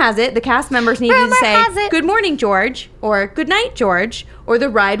 Rumor has it the cast members needed Rumor to has say, it. "Good morning, George," or "Good night, George," or "The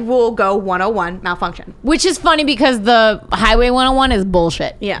ride will go 101 malfunction." Which is funny because the Highway 101 is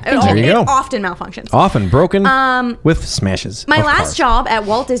bullshit. Yeah, There you it go. often malfunctions. Often broken with smashes. My of last cars. job at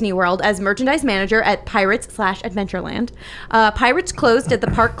Walt Disney World as merchandise manager at Pirates/Adventureland. Pirates closed at the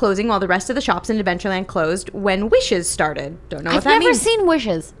park closing while the rest of the shops in Adventureland closed when Wishes started. Don't know what I've that never means. seen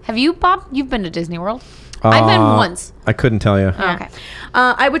Wishes. Have you, Bob? You've been to Disney World. I've been once. I couldn't tell you. Okay.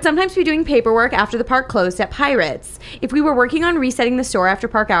 I would sometimes be doing paperwork after the park closed at Pirates. If we were working on resetting the store after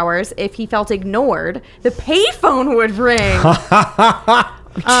park hours, if he felt ignored, the payphone would ring.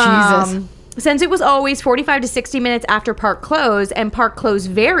 Jesus. Since it was always 45 to 60 minutes after park close and park close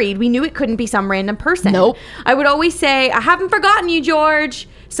varied, we knew it couldn't be some random person. Nope. I would always say, "I haven't forgotten you, George."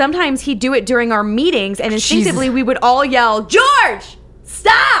 Sometimes he'd do it during our meetings, and instinctively we would all yell, "George,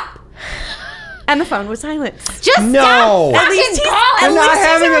 stop!" And the phone was silenced. Just No. stop At least fucking he's, calling. at not least he's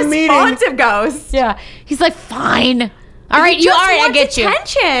having a a meeting. responsive ghost. Yeah. He's like, fine. All He right, you just all right, I wants get you.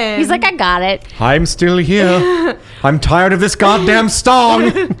 attention. He's like, I got it. I'm still here. I'm tired of this goddamn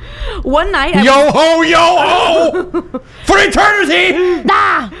song. one night. Yo ho, for eternity.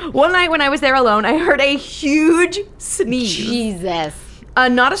 Ah, One night when I was there alone, I heard a huge sneeze. Jesus.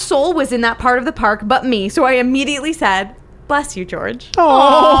 Not a soul was in that part of the park but me, so I immediately said, "Bless you, George."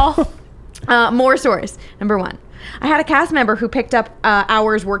 Oh. More stories. Number 1. I had a cast member who picked up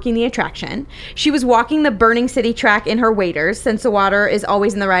hours working the attraction. She was walking the Burning City track in her waders, since the water is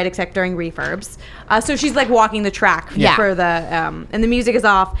always in the ride except during refurbs. So she's like walking the track Yeah. for the, and the music is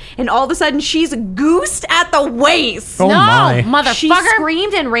off, and all of a sudden she's goosed at the waist. Oh No, my. motherfucker. She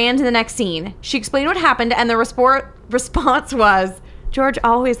screamed and ran to the next scene. She explained what happened, and the response was, "George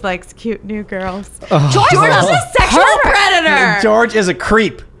always likes cute new girls." George is a sexual predator. George is a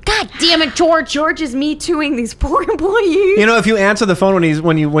creep. God damn it, George. George is me tooing these poor employees. You know, if you answer the phone when he's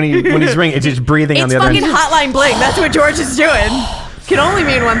ringing, it's just breathing on It's the other fucking end. hotline bling. That's what George is doing. Can only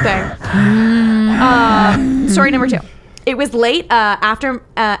mean one thing. Story number 2. It was late after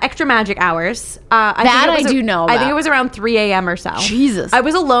extra magic hours. I do know I think about. it was around 3 a.m. or so. Jesus. I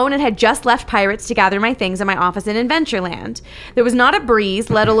was alone and had just left Pirates to gather my things in my office in Adventureland. There was not a breeze,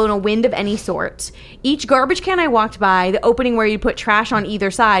 let alone a wind of any sort. Each garbage can I walked by, the opening where you put trash on either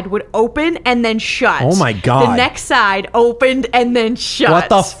side, would open and then shut. Oh my God. The next side opened and then shut. What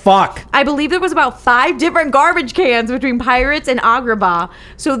the fuck? I believe there was about 5 different garbage cans between Pirates and Agrabah,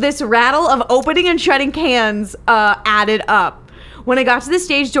 so this rattle of opening and shutting cans added up. When I got to the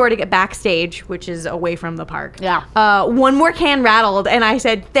stage door to get backstage, which is away from the park, one more can rattled, and I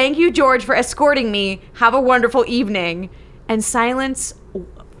said, "Thank you, George, for escorting me. Have a wonderful evening." And silence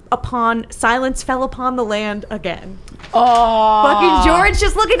fell upon the land again. Oh. Fucking George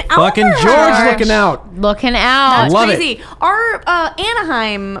just looking out Fucking for George her. looking out. Looking out. That's love it. crazy. Our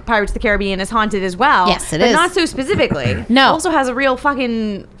Anaheim Pirates of the Caribbean is haunted as well. Yes, it but is. not so specifically. No. Also has a real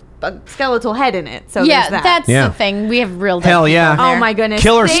fucking skeletal head in it. So Yeah, there's that. that's Yeah. the thing. We have real dead Hell people yeah. in there. Oh my goodness.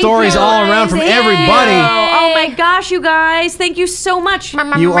 Killer Thank stories you, all around from guys. everybody. Oh my gosh, you guys. Thank you so much.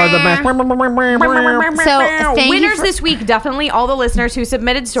 You are the best. So, thank you Winners for- this week, definitely all the listeners who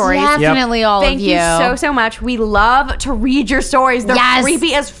submitted stories. Definitely all Thank of you. so much. We love to read your stories. They're Yes.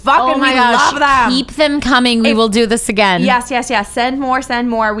 creepy as fuck, Oh and my we gosh. love them. Keep them coming. We If- will do this again. Yes. Send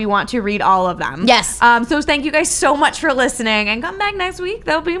more. We want to read all of them. Yes. So thank you guys so much for listening, and come back next week.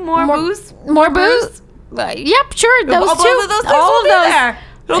 There'll be more booze. More booze. Yep, sure. Those all two. of those things all will of be those. there.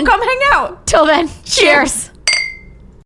 It'll come hang out. Till then, cheers.